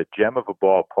you said, a gem of a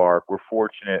ballpark. We're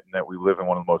fortunate in that we live in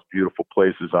one of the most beautiful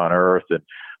places on earth, and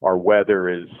our weather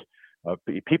is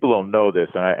people don't know this,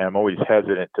 and I'm always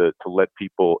hesitant to let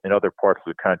people in other parts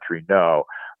of the country know.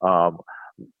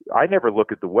 I never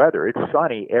look at the weather. It's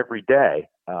sunny every day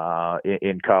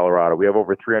in Colorado. We have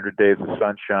over 300 days of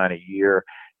sunshine a year,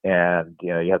 and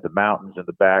you have the mountains in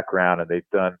the background, and they've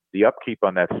done the upkeep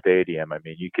on that stadium. I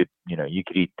mean, you could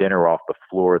eat dinner off the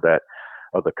floor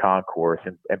of the concourse,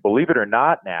 and believe it or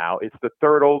not, now it's the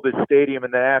third oldest stadium in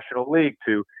the National League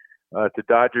to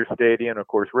Dodger Stadium, and of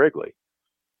course Wrigley.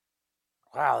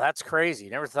 Wow, that's crazy.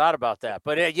 Never thought about that,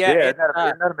 but isn't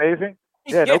that amazing?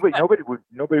 Yeah,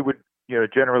 nobody would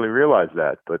generally realize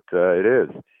that, but it is.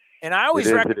 And I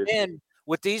always recommend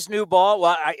with these new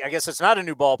I guess it's not a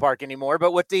new ballpark anymore,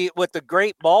 but with the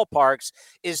great ballparks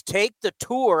is take the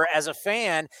tour as a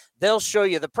fan. They'll show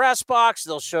you the press box,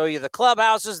 they'll show you the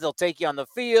clubhouses, they'll take you on the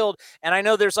field. And I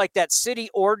know there's like that city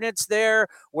ordinance there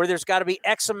where there's got to be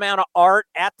X amount of art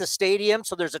at the stadium.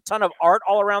 So there's a ton of art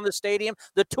all around the stadium.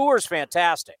 The tour is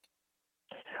fantastic.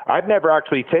 I've never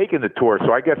actually taken the tour,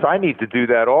 so I guess I need to do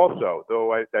that also,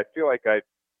 though I feel like I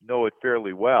know it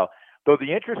fairly well. Though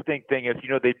the interesting thing is,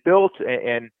 they built,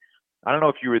 and I don't know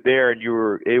if you were there and you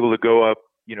were able to go up,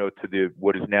 to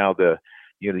what is now the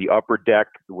upper deck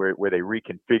where they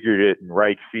reconfigured it in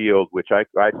right field, which I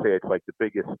say it's like the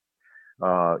biggest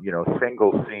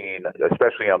single scene,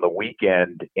 especially on the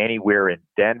weekend, anywhere in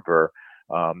Denver.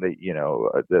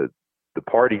 The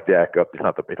party deck up,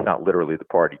 it's not literally the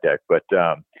party deck, but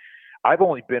I've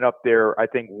only been up there, I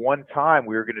think one time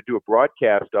we were going to do a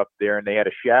broadcast up there and they had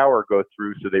a shower go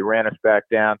through. So they ran us back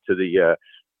down to the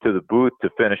booth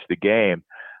to finish the game.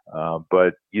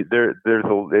 But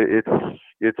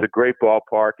it's a great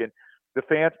ballpark, and the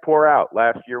fans pour out.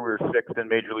 Last year we were sixth in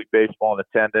Major League Baseball in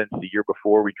attendance. The year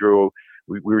before we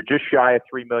were just shy of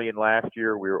 3 million last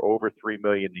year. We were over 3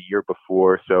 million the year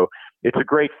before. So it's a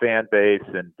great fan base.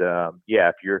 And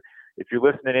if you're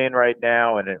listening in right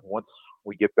now, and once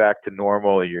we get back to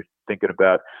normal, and you're thinking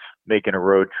about making a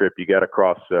road trip, you got to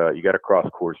cross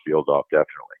Coors Field off,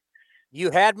 definitely.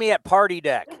 You had me at Party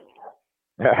Deck.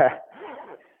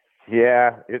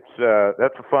 Yeah, that's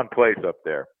a fun place up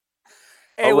there.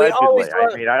 Hey,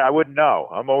 allegedly, I wouldn't know.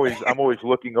 I'm always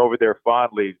looking over there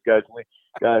fondly. Guys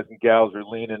and gals are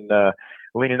leaning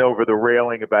over the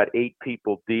railing, about 8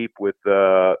 people deep, with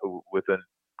a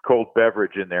cold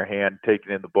beverage in their hand,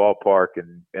 taking in the ballpark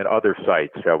and other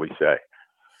sights, shall we say.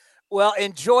 Well,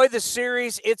 enjoy the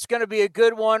series. It's going to be a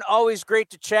good one. Always great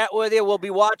to chat with you. We'll be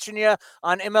watching you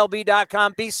on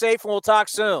MLB.com. Be safe, and we'll talk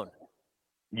soon.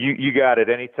 You got it.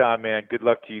 Anytime, man. Good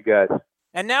luck to you guys.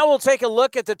 And now we'll take a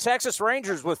look at the Texas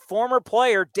Rangers with former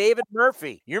player David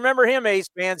Murphy. You remember him, A's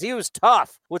fans. He was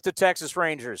tough with the Texas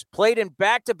Rangers. Played in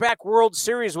back-to-back World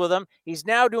Series with them. He's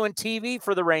now doing TV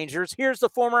for the Rangers. Here's the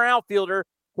former outfielder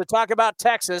to talk about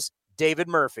Texas, David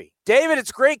Murphy. David,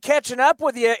 it's great catching up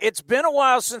with you. It's been a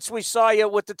while since we saw you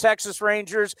with the Texas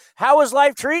Rangers. How is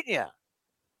life treating you?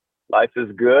 Life is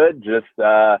good. Just,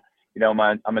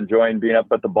 I'm enjoying being up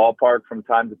at the ballpark from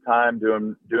time to time,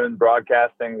 doing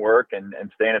broadcasting work and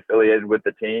staying affiliated with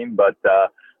the team. But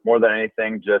more than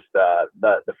anything, just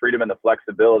the freedom and the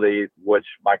flexibility, which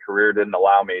my career didn't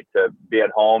allow me to be at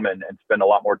home and spend a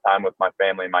lot more time with my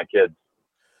family and my kids.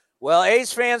 Well,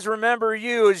 A's fans remember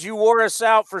you as you wore us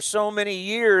out for so many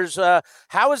years.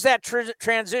 How has that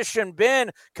transition been,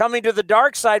 coming to the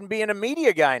dark side and being a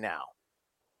media guy now?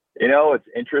 It's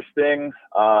interesting.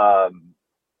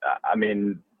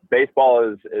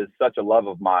 Baseball is such a love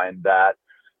of mine that,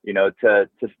 to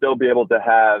still be able to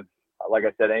have, like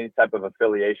I said, any type of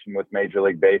affiliation with Major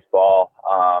League Baseball,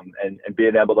 and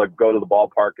being able to go to the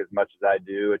ballpark as much as I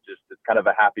do, it's kind of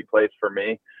a happy place for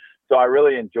me. So I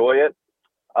really enjoy it.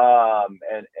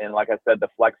 And like I said, the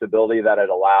flexibility that it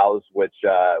allows, which,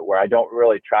 where I don't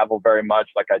really travel very much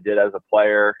like I did as a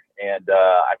player, and,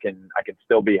 I can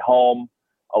still be home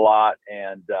a lot.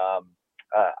 And,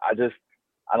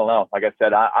 I don't know. Like I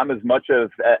said, I'm as much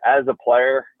as a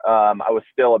player, I was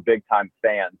still a big time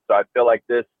fan. So I feel like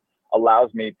this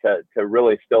allows me to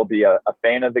really still be a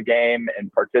fan of the game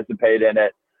and participate in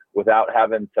it without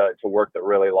having to work the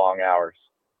really long hours.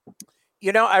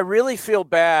 I really feel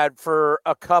bad for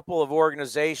a couple of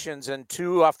organizations, and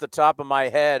two off the top of my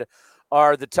head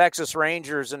are the Texas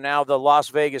Rangers and now the Las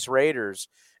Vegas Raiders.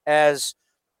 As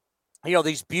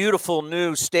these beautiful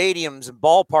new stadiums and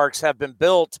ballparks have been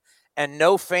built and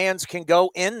no fans can go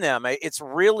in them. It's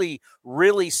really,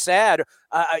 really sad.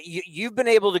 You've been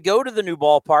able to go to the new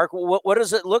ballpark. What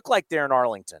does it look like there in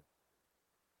Arlington?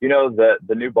 The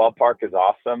new ballpark is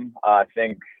awesome. I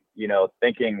think,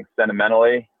 thinking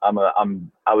sentimentally, I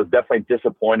was definitely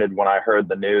disappointed when I heard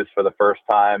the news for the first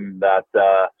time that,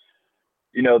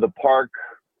 the park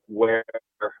where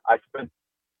I spent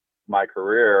my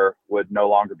career would no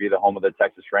longer be the home of the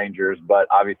Texas Rangers. But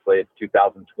obviously it's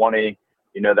 2020.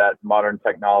 That modern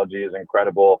technology is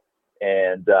incredible.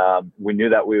 And we knew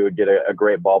that we would get a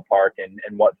great ballpark, and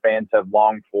what fans have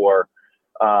longed for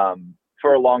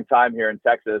a long time here in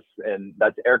Texas, and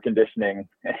that's air conditioning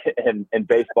in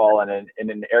baseball and in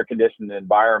an air-conditioned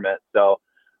environment. So,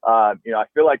 I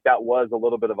feel like that was a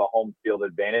little bit of a home field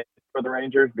advantage for the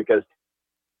Rangers, because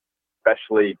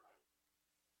especially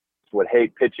would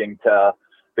hate pitching to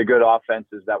the good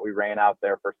offenses that we ran out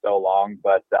there for so long.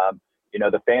 But,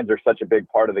 the fans are such a big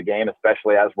part of the game,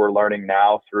 especially as we're learning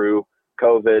now through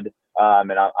COVID.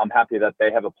 And I'm happy that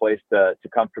they have a place to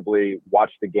comfortably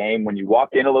watch the game. When you walk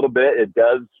in a little bit, it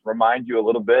does remind you a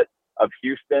little bit of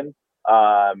Houston.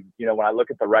 When I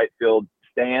look at the right field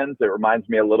stands, it reminds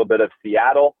me a little bit of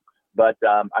Seattle. But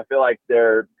I feel like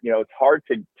it's hard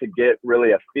to get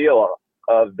really a feel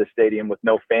of the stadium with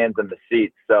no fans in the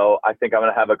seats. So I think I'm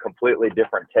going to have a completely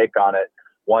different take on it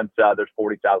once there's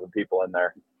 40,000 people in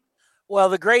there. Well,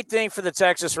 the great thing for the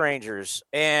Texas Rangers,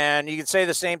 and you can say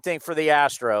the same thing for the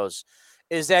Astros,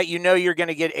 is that you're going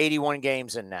to get 81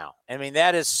 games in now. I mean,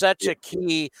 that is such a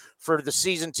key for the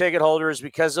season ticket holders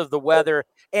because of the weather.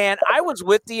 And I was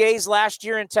with the A's last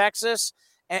year in Texas,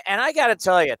 And I got to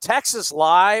tell you, Texas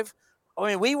Live,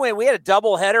 I mean, we had a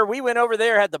doubleheader. We went over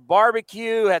there, had the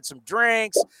barbecue, had some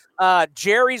drinks.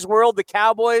 Jerry's World, the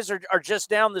Cowboys are just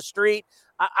down the street.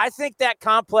 I think that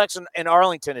complex in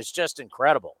Arlington is just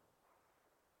incredible.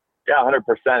 Yeah,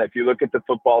 100%. If you look at the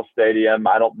football stadium,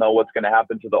 I don't know what's going to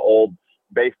happen to the old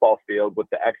baseball field with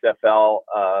the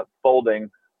XFL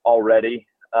folding already.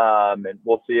 And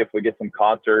we'll see if we get some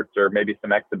concerts or maybe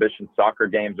some exhibition soccer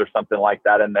games or something like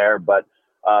that in there. But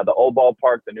the old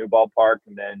ballpark, the new ballpark,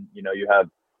 and then, you have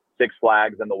Six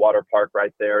Flags and the water park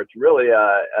right there. It's really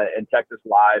in Texas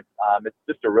Live. It's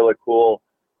just a really cool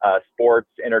sports,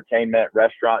 entertainment,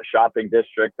 restaurant, shopping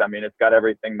district. I mean, it's got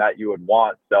everything that you would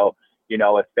want. So,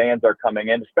 if fans are coming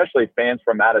in, especially fans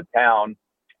from out of town,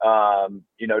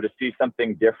 to see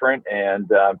something different and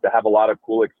to have a lot of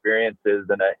cool experiences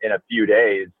in a few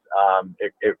days,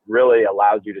 it really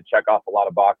allows you to check off a lot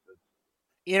of boxes.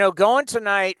 Going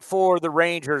tonight for the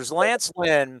Rangers, Lance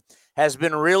Lynn has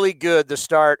been really good the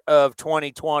start of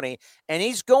 2020, and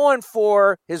he's going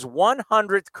for his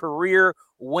 100th career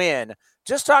win.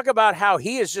 Just talk about how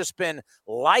he has just been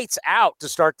lights out to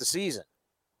start the season.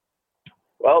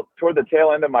 Well, toward the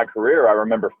tail end of my career, I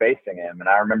remember facing him, and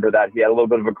I remember that he had a little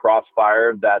bit of a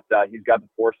crossfire, that he's got the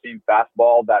four-seam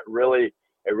fastball that really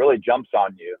jumps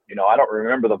on you. I don't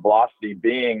remember the velocity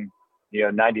being,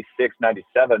 96,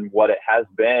 97, what it has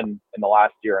been in the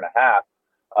last year and a half.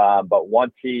 But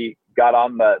once he got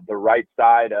on the right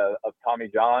side of Tommy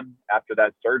John after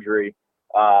that surgery,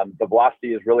 the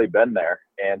velocity has really been there.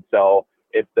 And so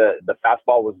if the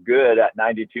fastball was good at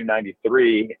 92,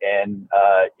 93 and,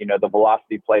 the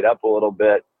velocity played up a little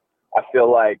bit, I feel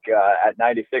like at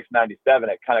 96, 97,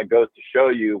 it kind of goes to show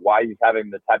you why he's having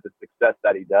the type of success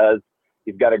that he does.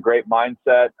 He's got a great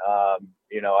mindset.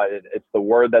 It's the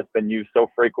word that's been used so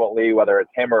frequently, whether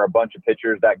it's him or a bunch of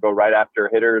pitchers that go right after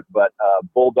hitters, but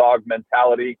bulldog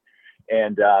mentality.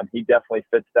 And he definitely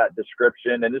fits that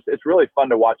description. And it's really fun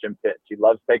to watch him pitch. He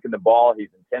loves taking the ball. He's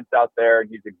intense out there, and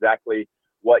he's exactly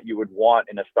what you would want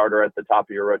in a starter at the top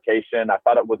of your rotation. I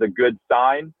thought it was a good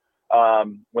sign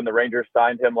when the Rangers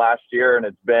signed him last year, and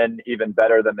it's been even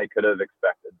better than they could have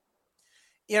expected.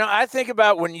 I think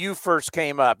about when you first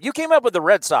came up. You came up with the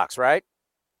Red Sox, right?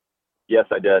 Yes,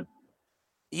 I did.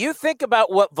 You think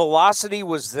about what velocity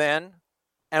was then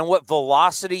and what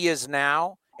velocity is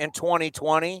now in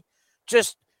 2020.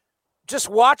 Just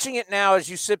watching it now as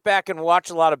you sit back and watch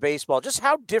a lot of baseball, just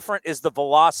how different is the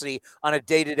velocity on a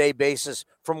day-to-day basis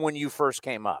from when you first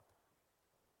came up?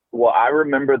 Well, I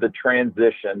remember the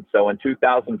transition. So in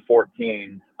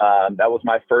 2014, that was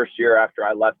my first year after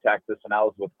I left Texas, and I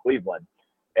was with Cleveland.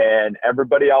 And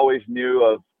everybody always knew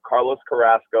of Carlos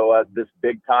Carrasco as this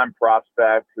big-time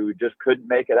prospect who just couldn't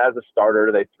make it as a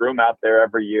starter. They threw him out there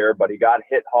every year, but he got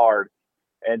hit hard.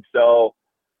 And so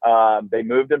they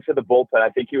moved him to the bullpen. I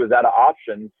think he was out of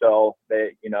options, so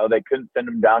they couldn't send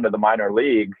him down to the minor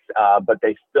leagues, but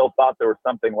they still thought there was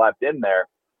something left in there.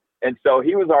 And so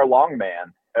he was our long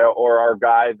man, or our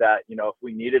guy that, if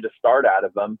we needed a start out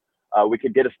of him, we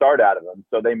could get a start out of him.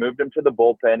 So they moved him to the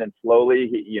bullpen, and slowly,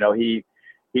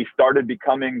 he started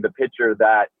becoming the pitcher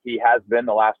that he has been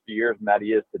the last few years and that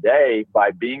he is today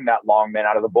by being that long man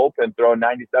out of the bullpen, throwing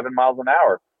 97 miles an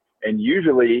hour. And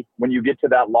usually when you get to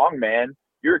that long man,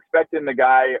 you're expecting the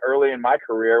guy early in my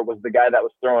career was the guy that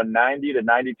was throwing 90 to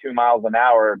 92 miles an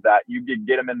hour, that you could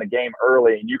get him in the game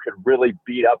early and you could really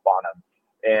beat up on him.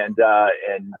 And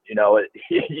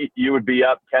you would be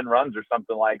up 10 runs or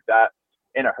something like that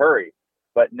in a hurry.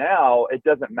 But now it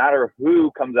doesn't matter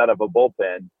who comes out of a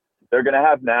bullpen. They're going to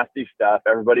have nasty stuff.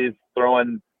 Everybody's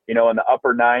throwing, in the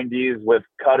upper 90s with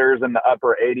cutters in the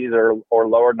upper 80s or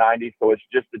lower 90s. So it's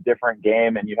just a different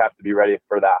game, and you have to be ready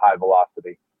for that high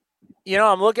velocity.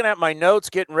 I'm looking at my notes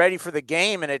getting ready for the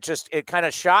game, and it kind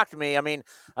of shocked me. I mean,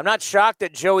 I'm not shocked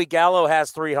that Joey Gallo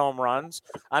has 3 home runs.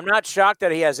 I'm not shocked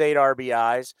that he has 8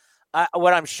 RBIs.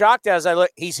 What I'm shocked at is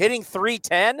he's hitting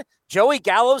 310. Joey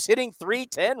Gallo's hitting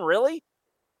 310, really?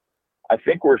 I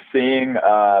think we're seeing,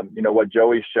 what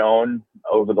Joey's shown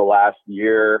over the last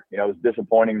year. It was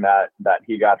disappointing that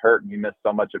he got hurt and he missed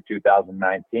so much of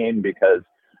 2019 because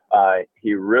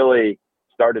he really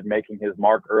started making his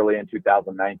mark early in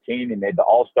 2019. He made the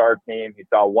All-Star team. He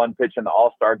saw one pitch in the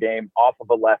All-Star game off of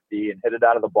a lefty and hit it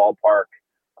out of the ballpark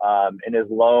in his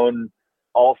lone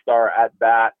All-Star at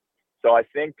bat. So I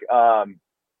think,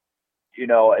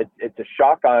 it's a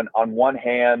shock on one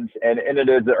hand, and it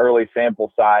is an early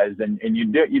sample size, and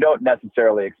you don't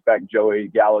necessarily expect Joey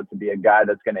Gallo to be a guy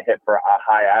that's going to hit for a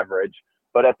high average.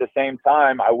 But at the same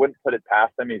time, I wouldn't put it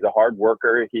past him. He's a hard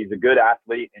worker. He's a good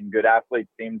athlete, and good athletes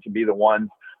seem to be the ones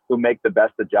who make the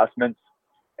best adjustments.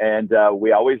 And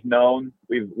we've always known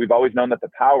that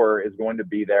the power is going to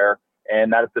be there,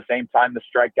 and that at the same time the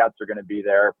strikeouts are going to be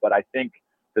there. But I think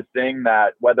the thing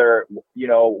that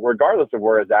regardless of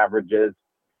where his average is,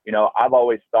 I've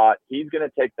always thought he's going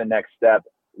to take the next step.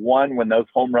 One, when those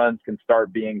home runs can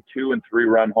start being 2 and 3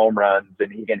 run home runs,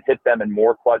 and he can hit them in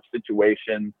more clutch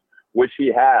situations, which he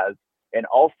has. And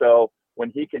also when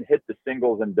he can hit the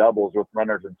singles and doubles with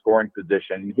runners in scoring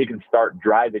position, he can start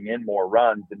driving in more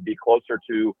runs and be closer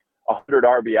to a 100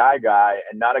 RBI guy,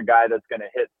 and not a guy that's going to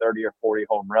hit 30 or 40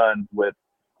 home runs with,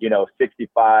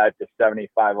 65 to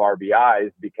 75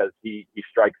 RBIs because he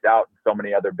strikes out in so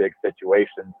many other big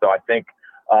situations. So I think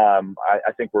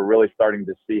we're really starting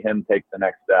to see him take the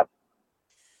next step.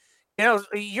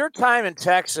 Your time in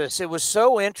Texas, it was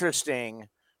so interesting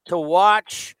to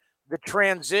watch the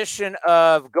transition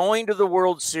of going to the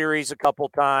World Series a couple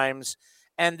times,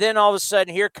 and then all of a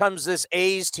sudden here comes this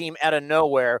A's team out of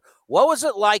nowhere. What was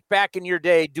it like back in your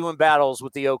day doing battles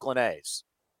with the Oakland A's?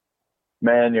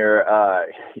 Man,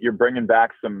 you're bringing back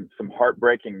some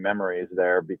heartbreaking memories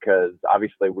there, because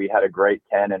obviously we had a great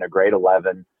 10 and a great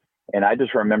 11. And I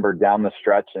just remember down the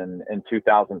stretch in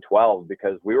 2012,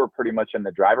 because we were pretty much in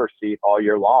the driver's seat all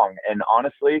year long. And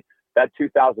honestly, that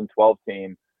 2012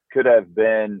 team could have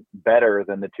been better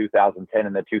than the 2010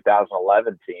 and the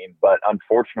 2011 team. But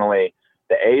unfortunately,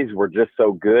 the A's were just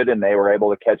so good, and they were able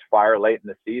to catch fire late in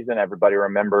the season. Everybody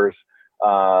remembers,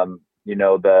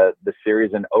 the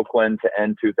series in Oakland to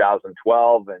end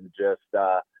 2012, and just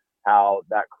how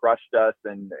that crushed us.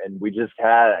 And we just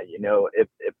had,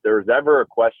 if there's ever a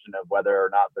question of whether or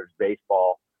not there's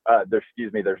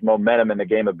there's momentum in the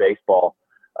game of baseball,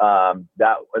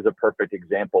 that was a perfect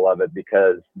example of it,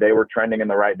 because they were trending in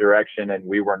the right direction and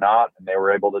we were not, and they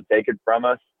were able to take it from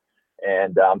us.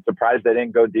 And I'm surprised they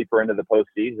didn't go deeper into the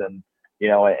postseason,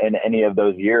 in any of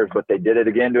those years, but they did it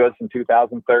again to us in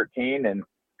 2013. And,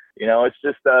 it's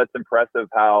just, it's impressive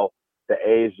how the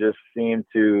A's just seem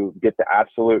to get the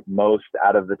absolute most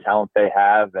out of the talent they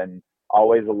have, and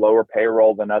always a lower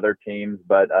payroll than other teams.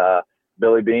 But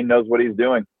Billy Beane knows what he's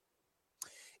doing.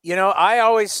 I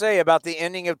always say about the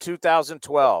ending of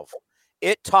 2012,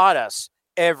 it taught us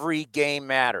every game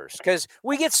matters, because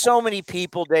we get so many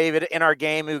people, David, in our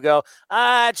game who go,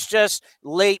 it's just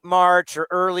late March or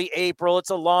early April. It's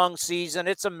a long season.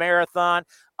 It's a marathon.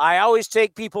 I always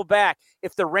take people back.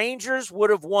 If the Rangers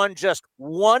would have won just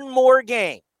one more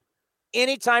game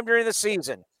anytime during the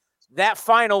season, that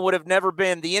final would have never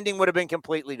been, the ending would have been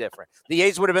completely different. The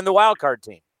A's would have been the wild card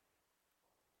team.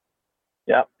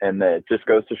 Yeah, and it just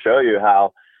goes to show you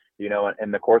how,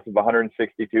 in the course of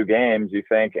 162 games, you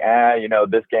think,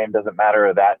 this game doesn't matter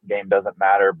or that game doesn't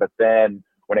matter. But then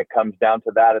when it comes down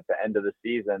to that at the end of the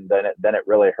season, then it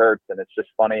really hurts. And it's just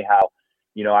funny how,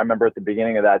 I remember at the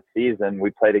beginning of that season,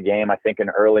 we played a game, I think in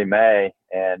early May,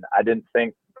 and I didn't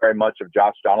think very much of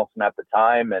Josh Donaldson at the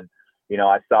time. And,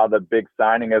 I saw the big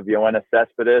signing of Yoenis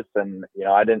Cespedes, and,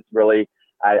 I didn't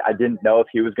know if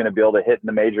he was going to be able to hit in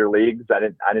the major leagues. I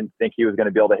didn't think he was going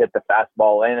to be able to hit the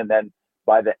fastball in. And then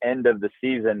by the end of the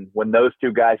season, when those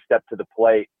two guys stepped to the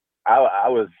plate, I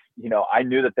was, I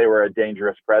knew that they were a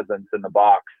dangerous presence in the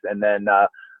box. And then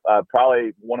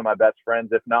probably one of my best friends,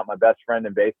 if not my best friend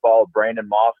in baseball, Brandon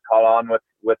Moss, caught on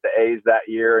with the A's that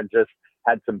year and just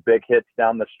had some big hits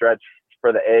down the stretch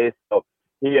for the A's. So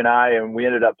he and we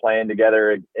ended up playing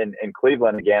together in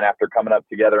Cleveland again after coming up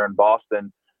together in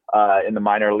Boston in the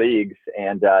minor leagues.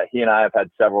 And he and I have had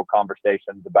several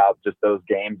conversations about just those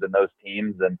games and those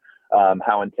teams, and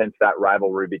how intense that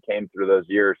rivalry became through those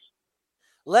years.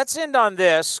 Let's end on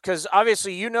this, because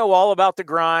obviously all about the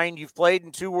grind. You've played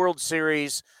in 2 World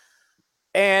Series.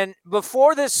 And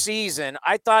before this season,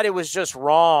 I thought it was just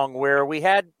wrong where we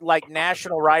had like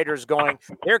national writers going,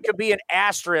 there could be an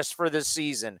asterisk for this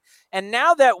season. And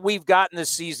now that we've gotten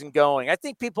this season going, I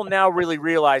think people now really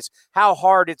realize how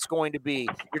hard it's going to be.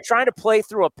 You're trying to play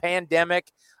through a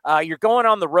pandemic. You're going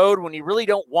on the road when you really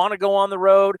don't want to go on the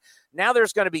road. Now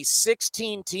there's going to be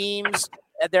 16 teams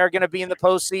that are going to be in the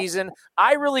postseason.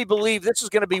 I really believe this is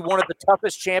going to be one of the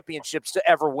toughest championships to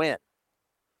ever win.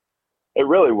 It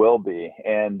really will be.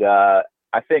 And I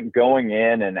think going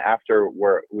in and after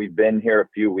we've been here a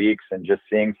few weeks and just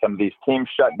seeing some of these teams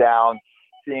shut down,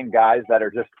 seeing guys that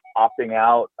are just opting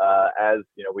out, as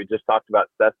we just talked about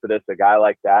Cespedes, a guy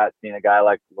like that, seeing a guy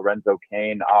like Lorenzo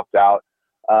Cain opt out.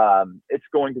 It's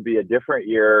going to be a different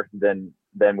year than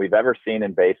we've ever seen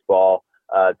in baseball.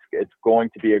 It's going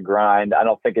to be a grind. I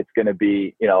don't think it's going to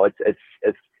be,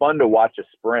 it's fun to watch a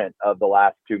sprint of the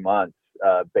last 2 months.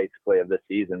 Basically of the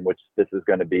season, which this is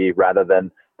going to be rather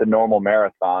than the normal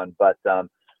marathon. But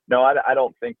no, I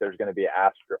don't think there's going to be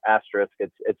an asterisk.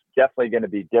 It's definitely going to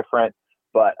be different.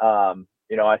 But,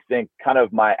 I think kind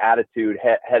of my attitude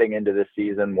heading into this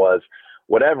season was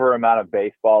whatever amount of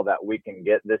baseball that we can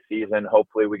get this season.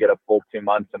 Hopefully we get a full 2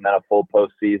 months and then a full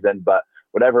postseason. But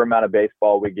whatever amount of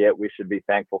baseball we get, we should be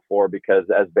thankful for, because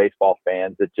as baseball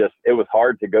fans, it was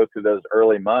hard to go through those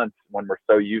early months when we're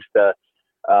so used to,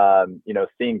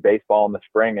 seeing baseball in the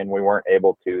spring, and we weren't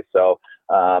able to. So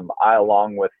I,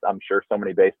 along with, I'm sure so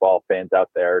many baseball fans out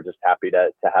there, are just happy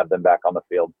to have them back on the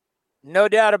field. No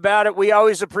doubt about it. We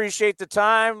always appreciate the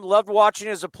time. Loved watching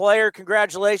you as a player.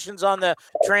 Congratulations on the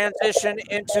transition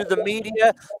into the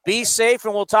media. Be safe,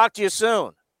 and we'll talk to you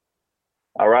soon.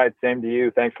 All right. Same to you.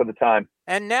 Thanks for the time.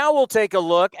 And now we'll take a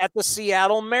look at the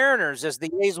Seattle Mariners as the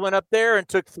A's went up there and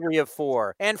took 3 of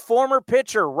 4. And former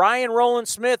pitcher Ryan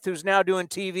Rowland-Smith, who's now doing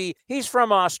TV, he's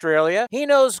from Australia. He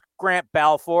knows Grant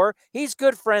Balfour. He's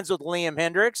good friends with Liam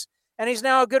Hendriks, and he's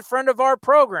now a good friend of our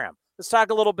program. Let's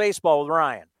talk a little baseball with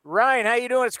Ryan. Ryan, how you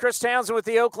doing? It's Chris Townsend with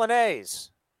the Oakland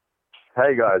A's.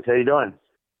 Hey, guys. How you doing?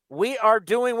 We are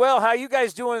doing well. How you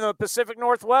guys doing in the Pacific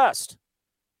Northwest?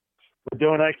 We're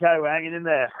doing okay. We're hanging in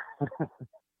there.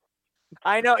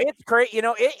 I know. It's great.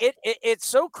 It's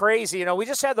so crazy. We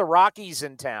just had the Rockies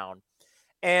in town,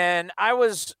 and I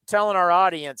was telling our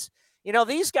audience,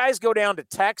 these guys go down to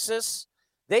Texas.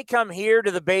 They come here to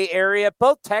the Bay Area.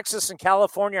 Both Texas and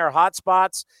California are hot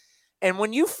spots. And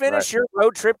when you finish your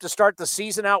road trip to start the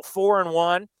season out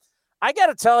 4-1, I got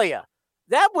to tell you,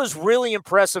 that was really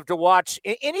impressive to watch.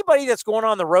 Anybody that's going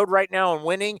on the road right now and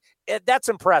winning, that's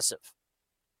impressive.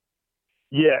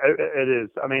 Yeah, it is.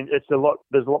 I mean, it's a lot.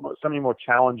 There's so many more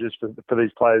challenges for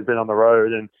these players being on the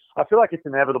road, and I feel like it's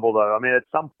inevitable, though. I mean, at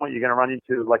some point you're going to run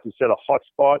into, like you said, a hot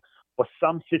spot or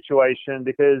some situation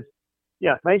because,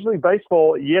 Major League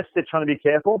Baseball, yes, they're trying to be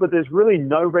careful, but there's really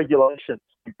no regulations.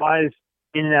 Guys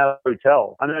in and out of the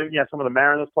hotel. I know, some of the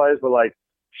Mariners players were like,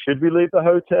 should we leave the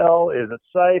hotel? Is it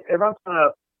safe? Everyone's kind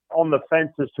of on the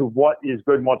fence as to what is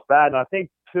good and what's bad. And I think,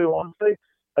 too, honestly,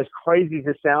 as crazy as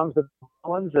it sounds with the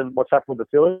Marlins and what's happened with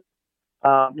the Phillies,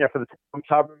 for the team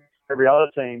covering every other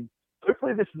team,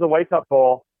 hopefully this is a wake-up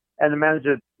call and the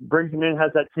manager brings them in,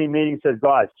 has that team meeting, says,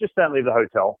 guys, just don't leave the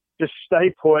hotel. Just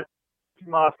stay put, keep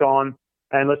your mask on,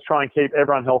 and let's try and keep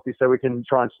everyone healthy so we can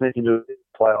try and sneak into the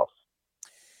playoffs.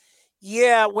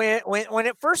 Yeah, when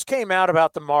it first came out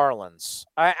about the Marlins,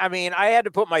 I mean, I had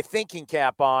to put my thinking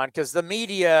cap on because the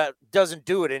media doesn't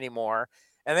do it anymore,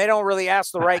 and they don't really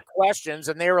ask the right questions.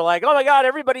 And they were like, "Oh my God,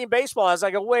 everybody in baseball has."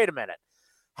 I go, "Wait a minute,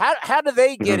 how do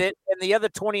they get it in the other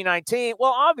 2019?"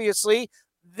 Well, obviously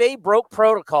they broke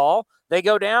protocol. They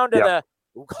go down to the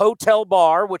hotel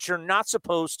bar, which you're not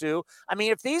supposed to. I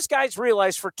mean, if these guys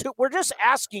realize we're just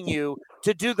asking you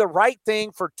to do the right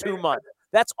thing for 2 months.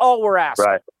 That's all we're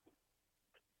asking.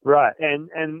 Right.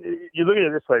 And you look at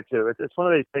it this way too. It's one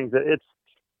of these things that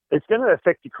it's going to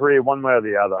affect your career one way or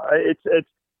the other. It's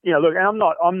look, and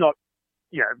I'm not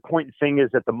pointing fingers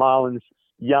at the Marlins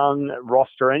young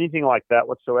roster or anything like that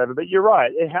whatsoever. But you're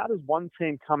right. How does one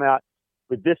team come out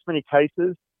with this many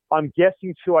cases? I'm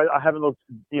guessing too. I haven't looked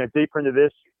deeper into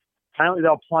this. Apparently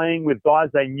they're playing with guys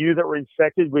they knew that were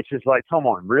infected, which is like, come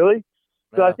on, really?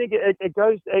 So I think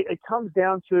it comes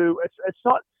down to it's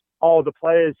not. Oh, the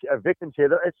players are victims here.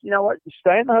 It's, you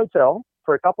stay in the hotel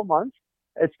for a couple months.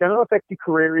 It's going to affect your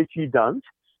career if you don't.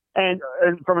 And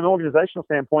from an organizational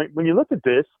standpoint, when you look at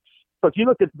this, look, you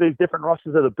look at these different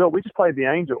rosters that are built. We just played the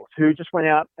Angels, who just went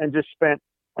out and just spent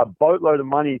a boatload of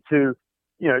money to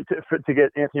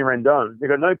get Anthony Rendon. They've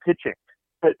got no pitching.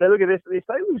 But they look at this. If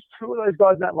they lose 2 of those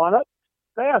guys in that lineup,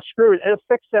 they are screwed. It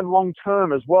affects them long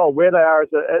term as well, where they are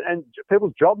and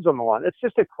people's jobs on the line. It's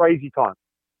just a crazy time.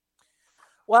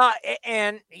 Well,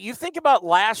 and you think about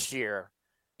last year,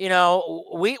 we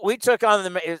took on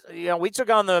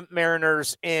the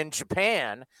Mariners in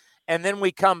Japan, and then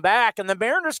we come back, and the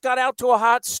Mariners got out to a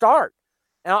hot start.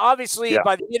 Now, obviously,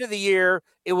 by the end of the year,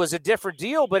 it was a different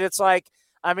deal, but it's like,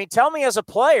 I mean, tell me as a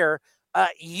player,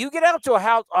 you get out to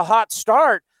a hot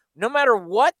start, no matter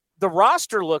what the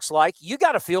roster looks like, you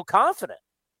got to feel confident.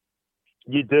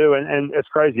 You do, and it's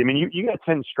crazy. I mean, you got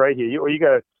 10 straight here, or you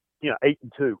go,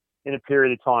 8-2. In a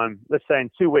period of time, let's say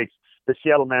in 2 weeks, the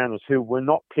Seattle Mariners, who were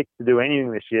not picked to do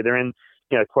anything this year, they're in,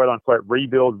 quote unquote,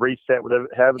 rebuild, reset,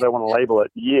 however they want to label it,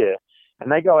 year.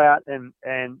 And they go out and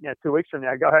 2 weeks from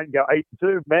now, go out and go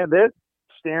 8-2. Man, they're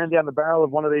staring down the barrel of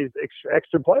one of these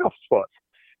extra playoff spots.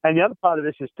 And the other part of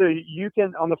this is too, you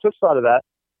can, on the flip side of that,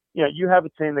 you have a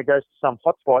team that goes to some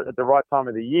hot spot at the right time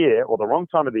of the year or the wrong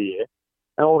time of the year,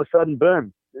 and all of a sudden,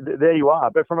 boom, there you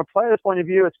are. But from a player's point of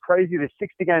view, it's crazy. This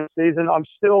 60-game season, I'm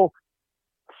still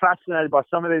fascinated by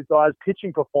some of these guys'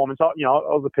 pitching performance. I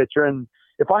was a pitcher, and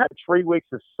if I had 3 weeks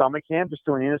of summer camp just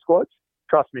doing inner squads,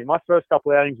 trust me, my first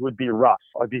couple of outings would be rough.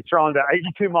 I'd be throwing about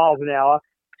 82 miles an hour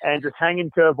and just hanging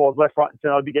curveballs left, right, and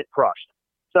center. I'd be getting crushed.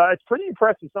 So it's pretty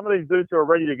impressive. Some of these dudes who are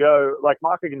ready to go, like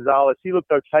Marco Gonzalez, he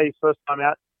looked okay his first time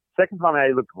out. Second time out,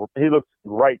 he looked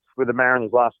great with the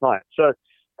Mariners last night. So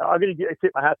I'm going to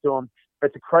tip my hat to him.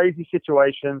 It's a crazy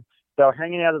situation. They were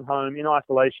hanging out at home in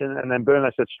isolation, and then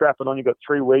Burner said, strap it on, you've got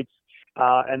 3 weeks.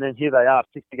 And then here they are,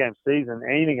 60-game season.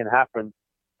 Anything can happen.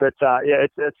 But,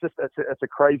 it's a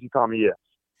crazy time of year.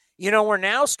 We're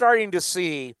now starting to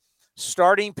see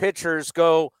starting pitchers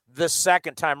go the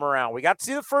second time around. We got to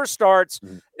see the first starts.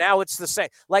 Mm-hmm. Now it's the same.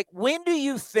 Like, when do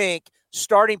you think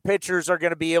starting pitchers are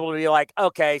going to be able to be like,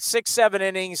 okay, 6-7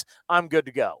 innings, I'm good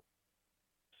to go?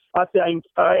 I think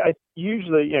I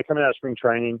usually, coming out of spring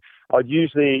training, I'd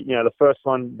usually, the first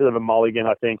one, bit of a mulligan,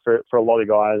 I think, for a lot of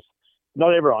guys.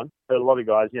 Not everyone, but a lot of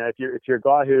guys. If you're a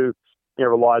guy who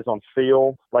relies on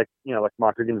feel, like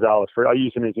Marco Gonzalez, I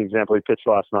use him as an example. He pitched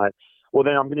last night. Well,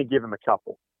 then I'm going to give him a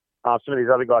couple. Some of these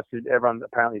other guys, everyone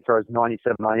apparently throws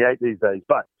 97, 98 these days.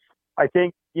 But I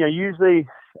think usually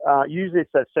it's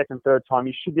that second, third time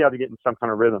you should be able to get in some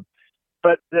kind of rhythm.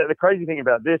 But the crazy thing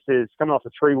about this is coming off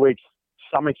a 3-week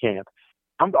summer camp,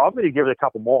 I'm going to give it a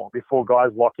couple more before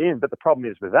guys lock in. But the problem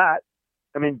is with that,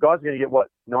 guys are going to get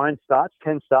 9 starts,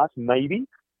 10 starts, maybe.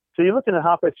 So you're looking at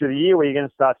halfway through the year where you're going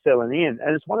to start settling in.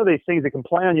 And it's one of these things that can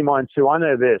play on your mind too. I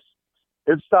know this.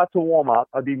 It'd start to warm up.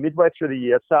 I'd be midway through the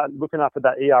year, start looking up at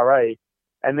that ERA,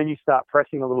 and then you start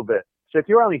pressing a little bit. So if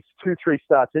you're only 2-3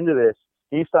 starts into this,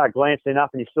 and you start glancing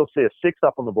up and you still see a 6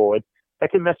 up on the board,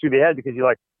 that can mess with your head because you're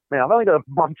like, man, I've only got a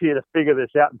month here to figure this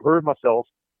out and prove myself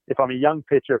if I'm a young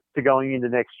pitcher to going into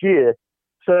next year.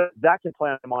 So that can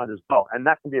play on your mind as well. And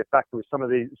that can be a factor with some of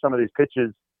these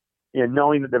pitchers,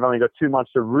 knowing that they've only got 2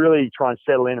 months to really try and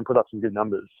settle in and put up some good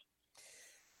numbers.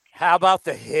 How about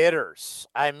the hitters?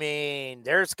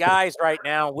 There's guys right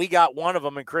now. We got one of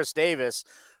them in Chris Davis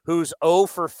who's 0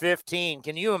 for 15.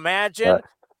 Can you imagine?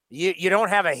 You don't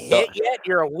have a hit yet.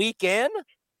 You're a week in.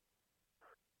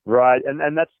 Right.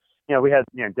 And that's, we had,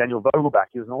 Daniel Vogelbach.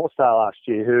 He was an all-star last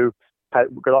year who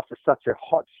got off to such a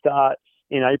hot start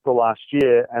in April last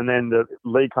year. And then the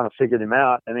league kind of figured him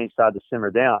out and then he started to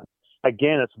simmer down.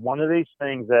 Again, it's one of these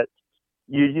things that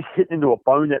you just hit into a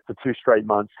bone net for 2 straight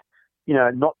months.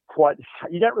 Not quite,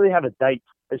 you don't really have a date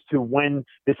as to when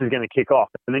this is going to kick off.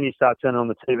 And then you start turning on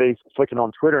the TV, flicking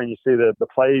on Twitter, and you see the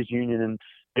players union and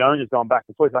the owners going back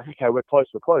and forth. Like, okay, we're close.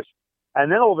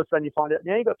 And then all of a sudden you find out,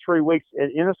 now you've got 3 weeks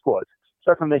in inner squads.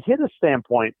 So from the hitter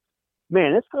standpoint,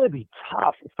 man, it's going to be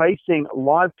tough facing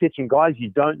live pitching guys you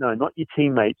don't know, not your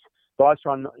teammates. Guys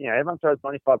trying, everyone throws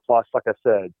 95 plus, like I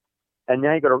said. And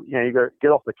now you got to get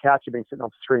off the couch you've been sitting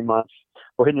on for 3 months,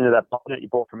 or hitting into that bonnet you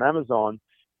bought from Amazon.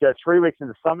 Go 3 weeks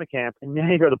into summer camp, and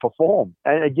now you got to perform.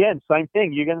 And again, same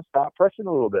thing. You're going to start pressing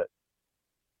a little bit.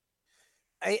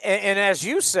 And as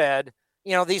you said,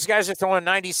 these guys are throwing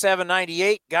 97,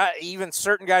 98. Even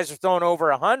certain guys are throwing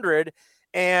over 100.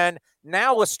 And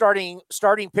now with starting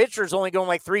pitchers only going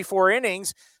like 3-4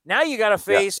 innings, now you got to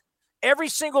face every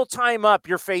single time up.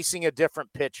 You're facing a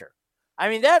different pitcher.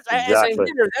 That's exactly. As a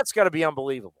hitter, that's got to be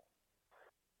unbelievable.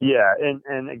 Yeah,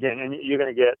 and again, you're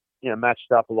going to get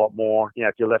matched up a lot more.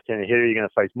 If you're left-handed hitter, you're going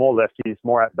to face more lefties,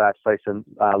 more at-bats facing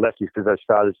lefties because those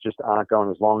starters just aren't going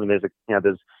as long. And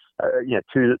there's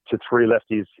 2 to 3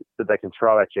 lefties that they can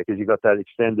throw at you because you've got that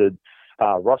extended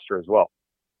roster as well.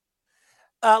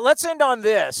 Let's end on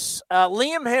this.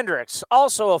 Liam Hendriks,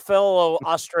 also a fellow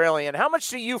Australian. How much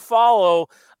do you follow,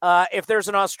 if there's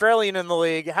an Australian in the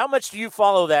league, how much do you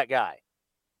follow that guy?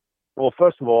 Well,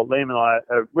 first of all, Liam and I,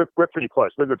 we're pretty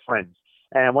close. We're good friends.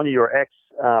 And one of your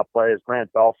ex-players,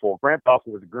 Grant Balfour. Grant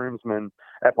Balfour was a groomsman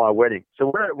at my wedding.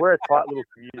 So we're a tight little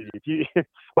community.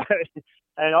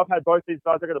 And I've had both these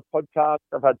guys. I've got a podcast.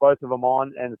 I've had both of them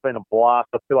on, and it's been a blast.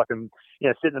 I feel like I'm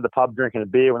sitting at the pub drinking a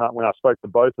beer when I spoke to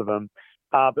both of them.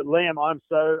 But Liam,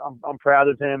 I'm proud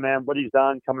of him, man. What he's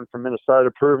done coming from Minnesota,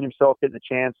 proving himself, getting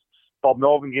a chance. Bob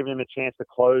Melvin giving him a chance to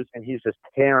close, and he's just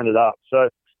tearing it up. So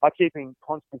I keep in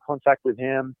constant contact with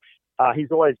him.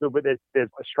 He's always good with it. There's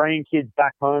Australian kids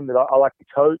back home that I like to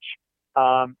coach.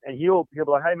 And he'll be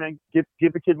like, hey, man, give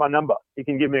the kid my number. He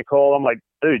can give me a call. I'm like,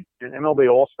 dude,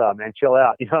 MLB All-Star, man, chill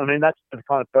out. You know what I mean? That's the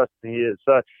kind of person he is.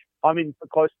 So I'm in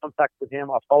close contact with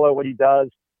him. I follow what he does.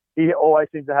 He always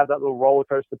seems to have that little roller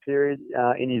coaster period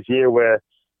in his year where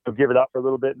he'll give it up for a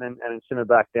little bit and then simmer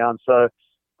back down. So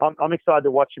I'm excited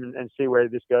to watch him and see where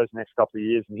this goes the next couple of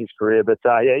years in his career. But,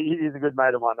 he's a good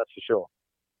mate of mine, that's for sure.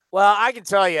 Well, I can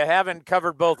tell you, having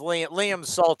covered both Liam's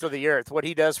salt of the earth, what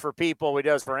he does for people, what he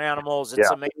does for animals,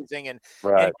 it's amazing. And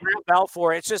Grant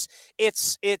Balfour, it's just,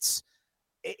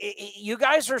 you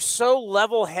guys are so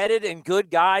level-headed and good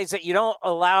guys that you don't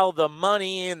allow the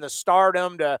money and the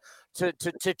stardom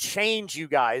to change you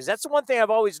guys. That's the one thing I've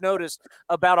always noticed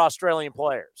about Australian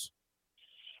players.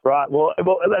 Right. Well,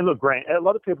 look, Grant, a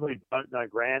lot of people who don't know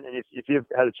Grant, and if you've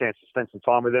had a chance to spend some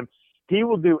time with him, he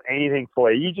will do anything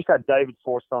for you. You just had David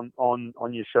Forst on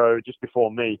your show just before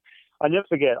me. I never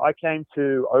forget, I came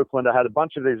to Oakland. I had a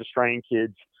bunch of these Australian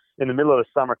kids in the middle of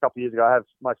the summer a couple of years ago. I have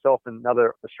myself and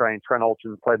another Australian, Trent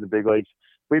Alton, played in the big leagues.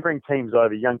 We bring teams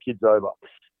over, young kids over.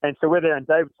 And so we're there, and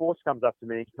David Forst comes up to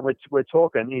me, and we're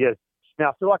talking. He goes, "Now,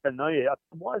 I feel like I know you." I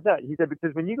said, "Why is that?" He said,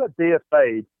 "Because when you got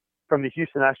DFA'd from the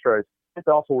Houston Astros, Grant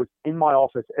Balfour was in my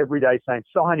office every day saying,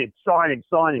 sign him, sign him,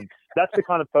 sign him." That's the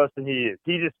kind of person he is.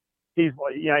 He's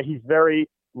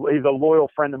a loyal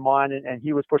friend of mine, and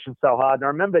he was pushing so hard. And I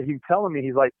remember him telling me,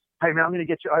 he's like, "Hey man, I'm going to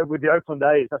get you over with the Oakland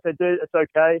A's." I said, "Dude, it's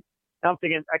okay." And I'm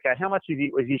thinking, okay, how much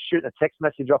was he shooting a text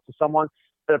message off to someone?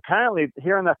 But apparently,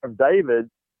 hearing that from David,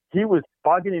 he was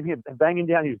bugging him, banging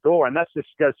down his door, and that's just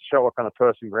goes to show what kind of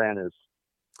person Grant is.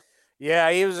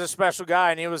 Yeah, he was a special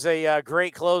guy, and he was a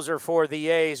great closer for the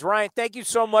A's. Ryan, thank you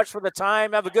so much for the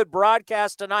time. Have a good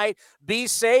broadcast tonight. Be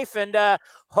safe, and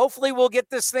hopefully we'll get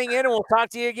this thing in, and we'll talk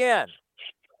to you again.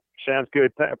 Sounds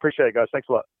good. Appreciate it, guys. Thanks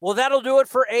a lot. Well, that'll do it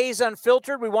for A's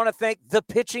Unfiltered. We want to thank the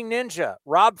Pitching Ninja,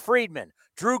 Rob Friedman,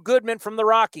 Drew Goodman from the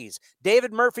Rockies,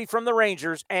 David Murphy from the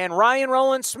Rangers, and Ryan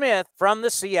Rowland-Smith from the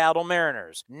Seattle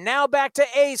Mariners. Now back to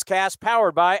A's Cast,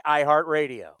 powered by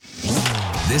iHeartRadio.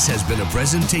 This has been a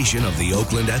presentation of the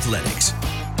Oakland Athletics.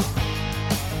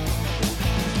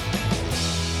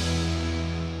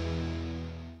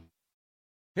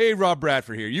 Hey, Rob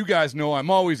Bradford here. You guys know I'm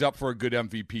always up for a good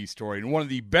MVP story, and one of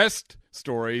the best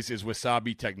stories is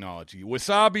Wasabi Technology.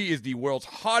 Wasabi is the world's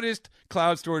hottest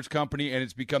cloud storage company, and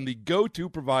it's become the go-to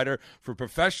provider for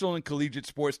professional and collegiate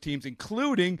sports teams,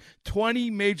 including 20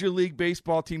 Major League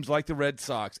Baseball teams like the Red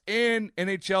Sox and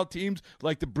NHL teams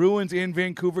like the Bruins and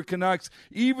Vancouver Canucks.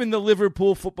 Even the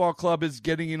Liverpool Football Club is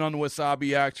getting in on the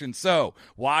Wasabi action. So,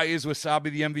 why is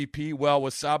Wasabi the MVP? Well,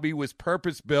 Wasabi was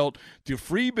purpose-built to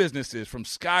free businesses from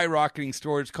skyrocketing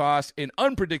storage costs and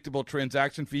unpredictable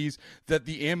transaction fees that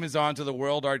the Amazons of the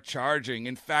world are charging.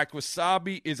 In fact,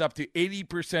 Wasabi is up to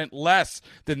 80% less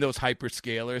than those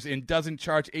hyperscalers and doesn't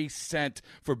charge a cent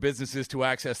for businesses to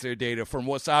access their data. From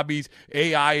Wasabi's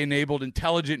AI-enabled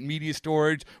intelligent media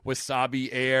storage, Wasabi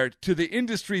Air, to the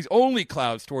industry's only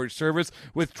cloud storage service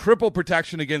with triple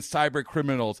protection against cyber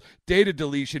criminals, data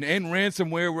deletion, and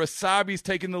ransomware, Wasabi's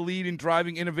taken the lead in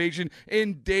driving innovation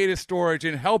in data storage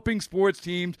and helping sports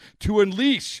teams to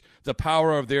unleash the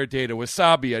power of their data.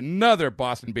 Wasabi, another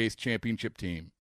Boston-based championship team.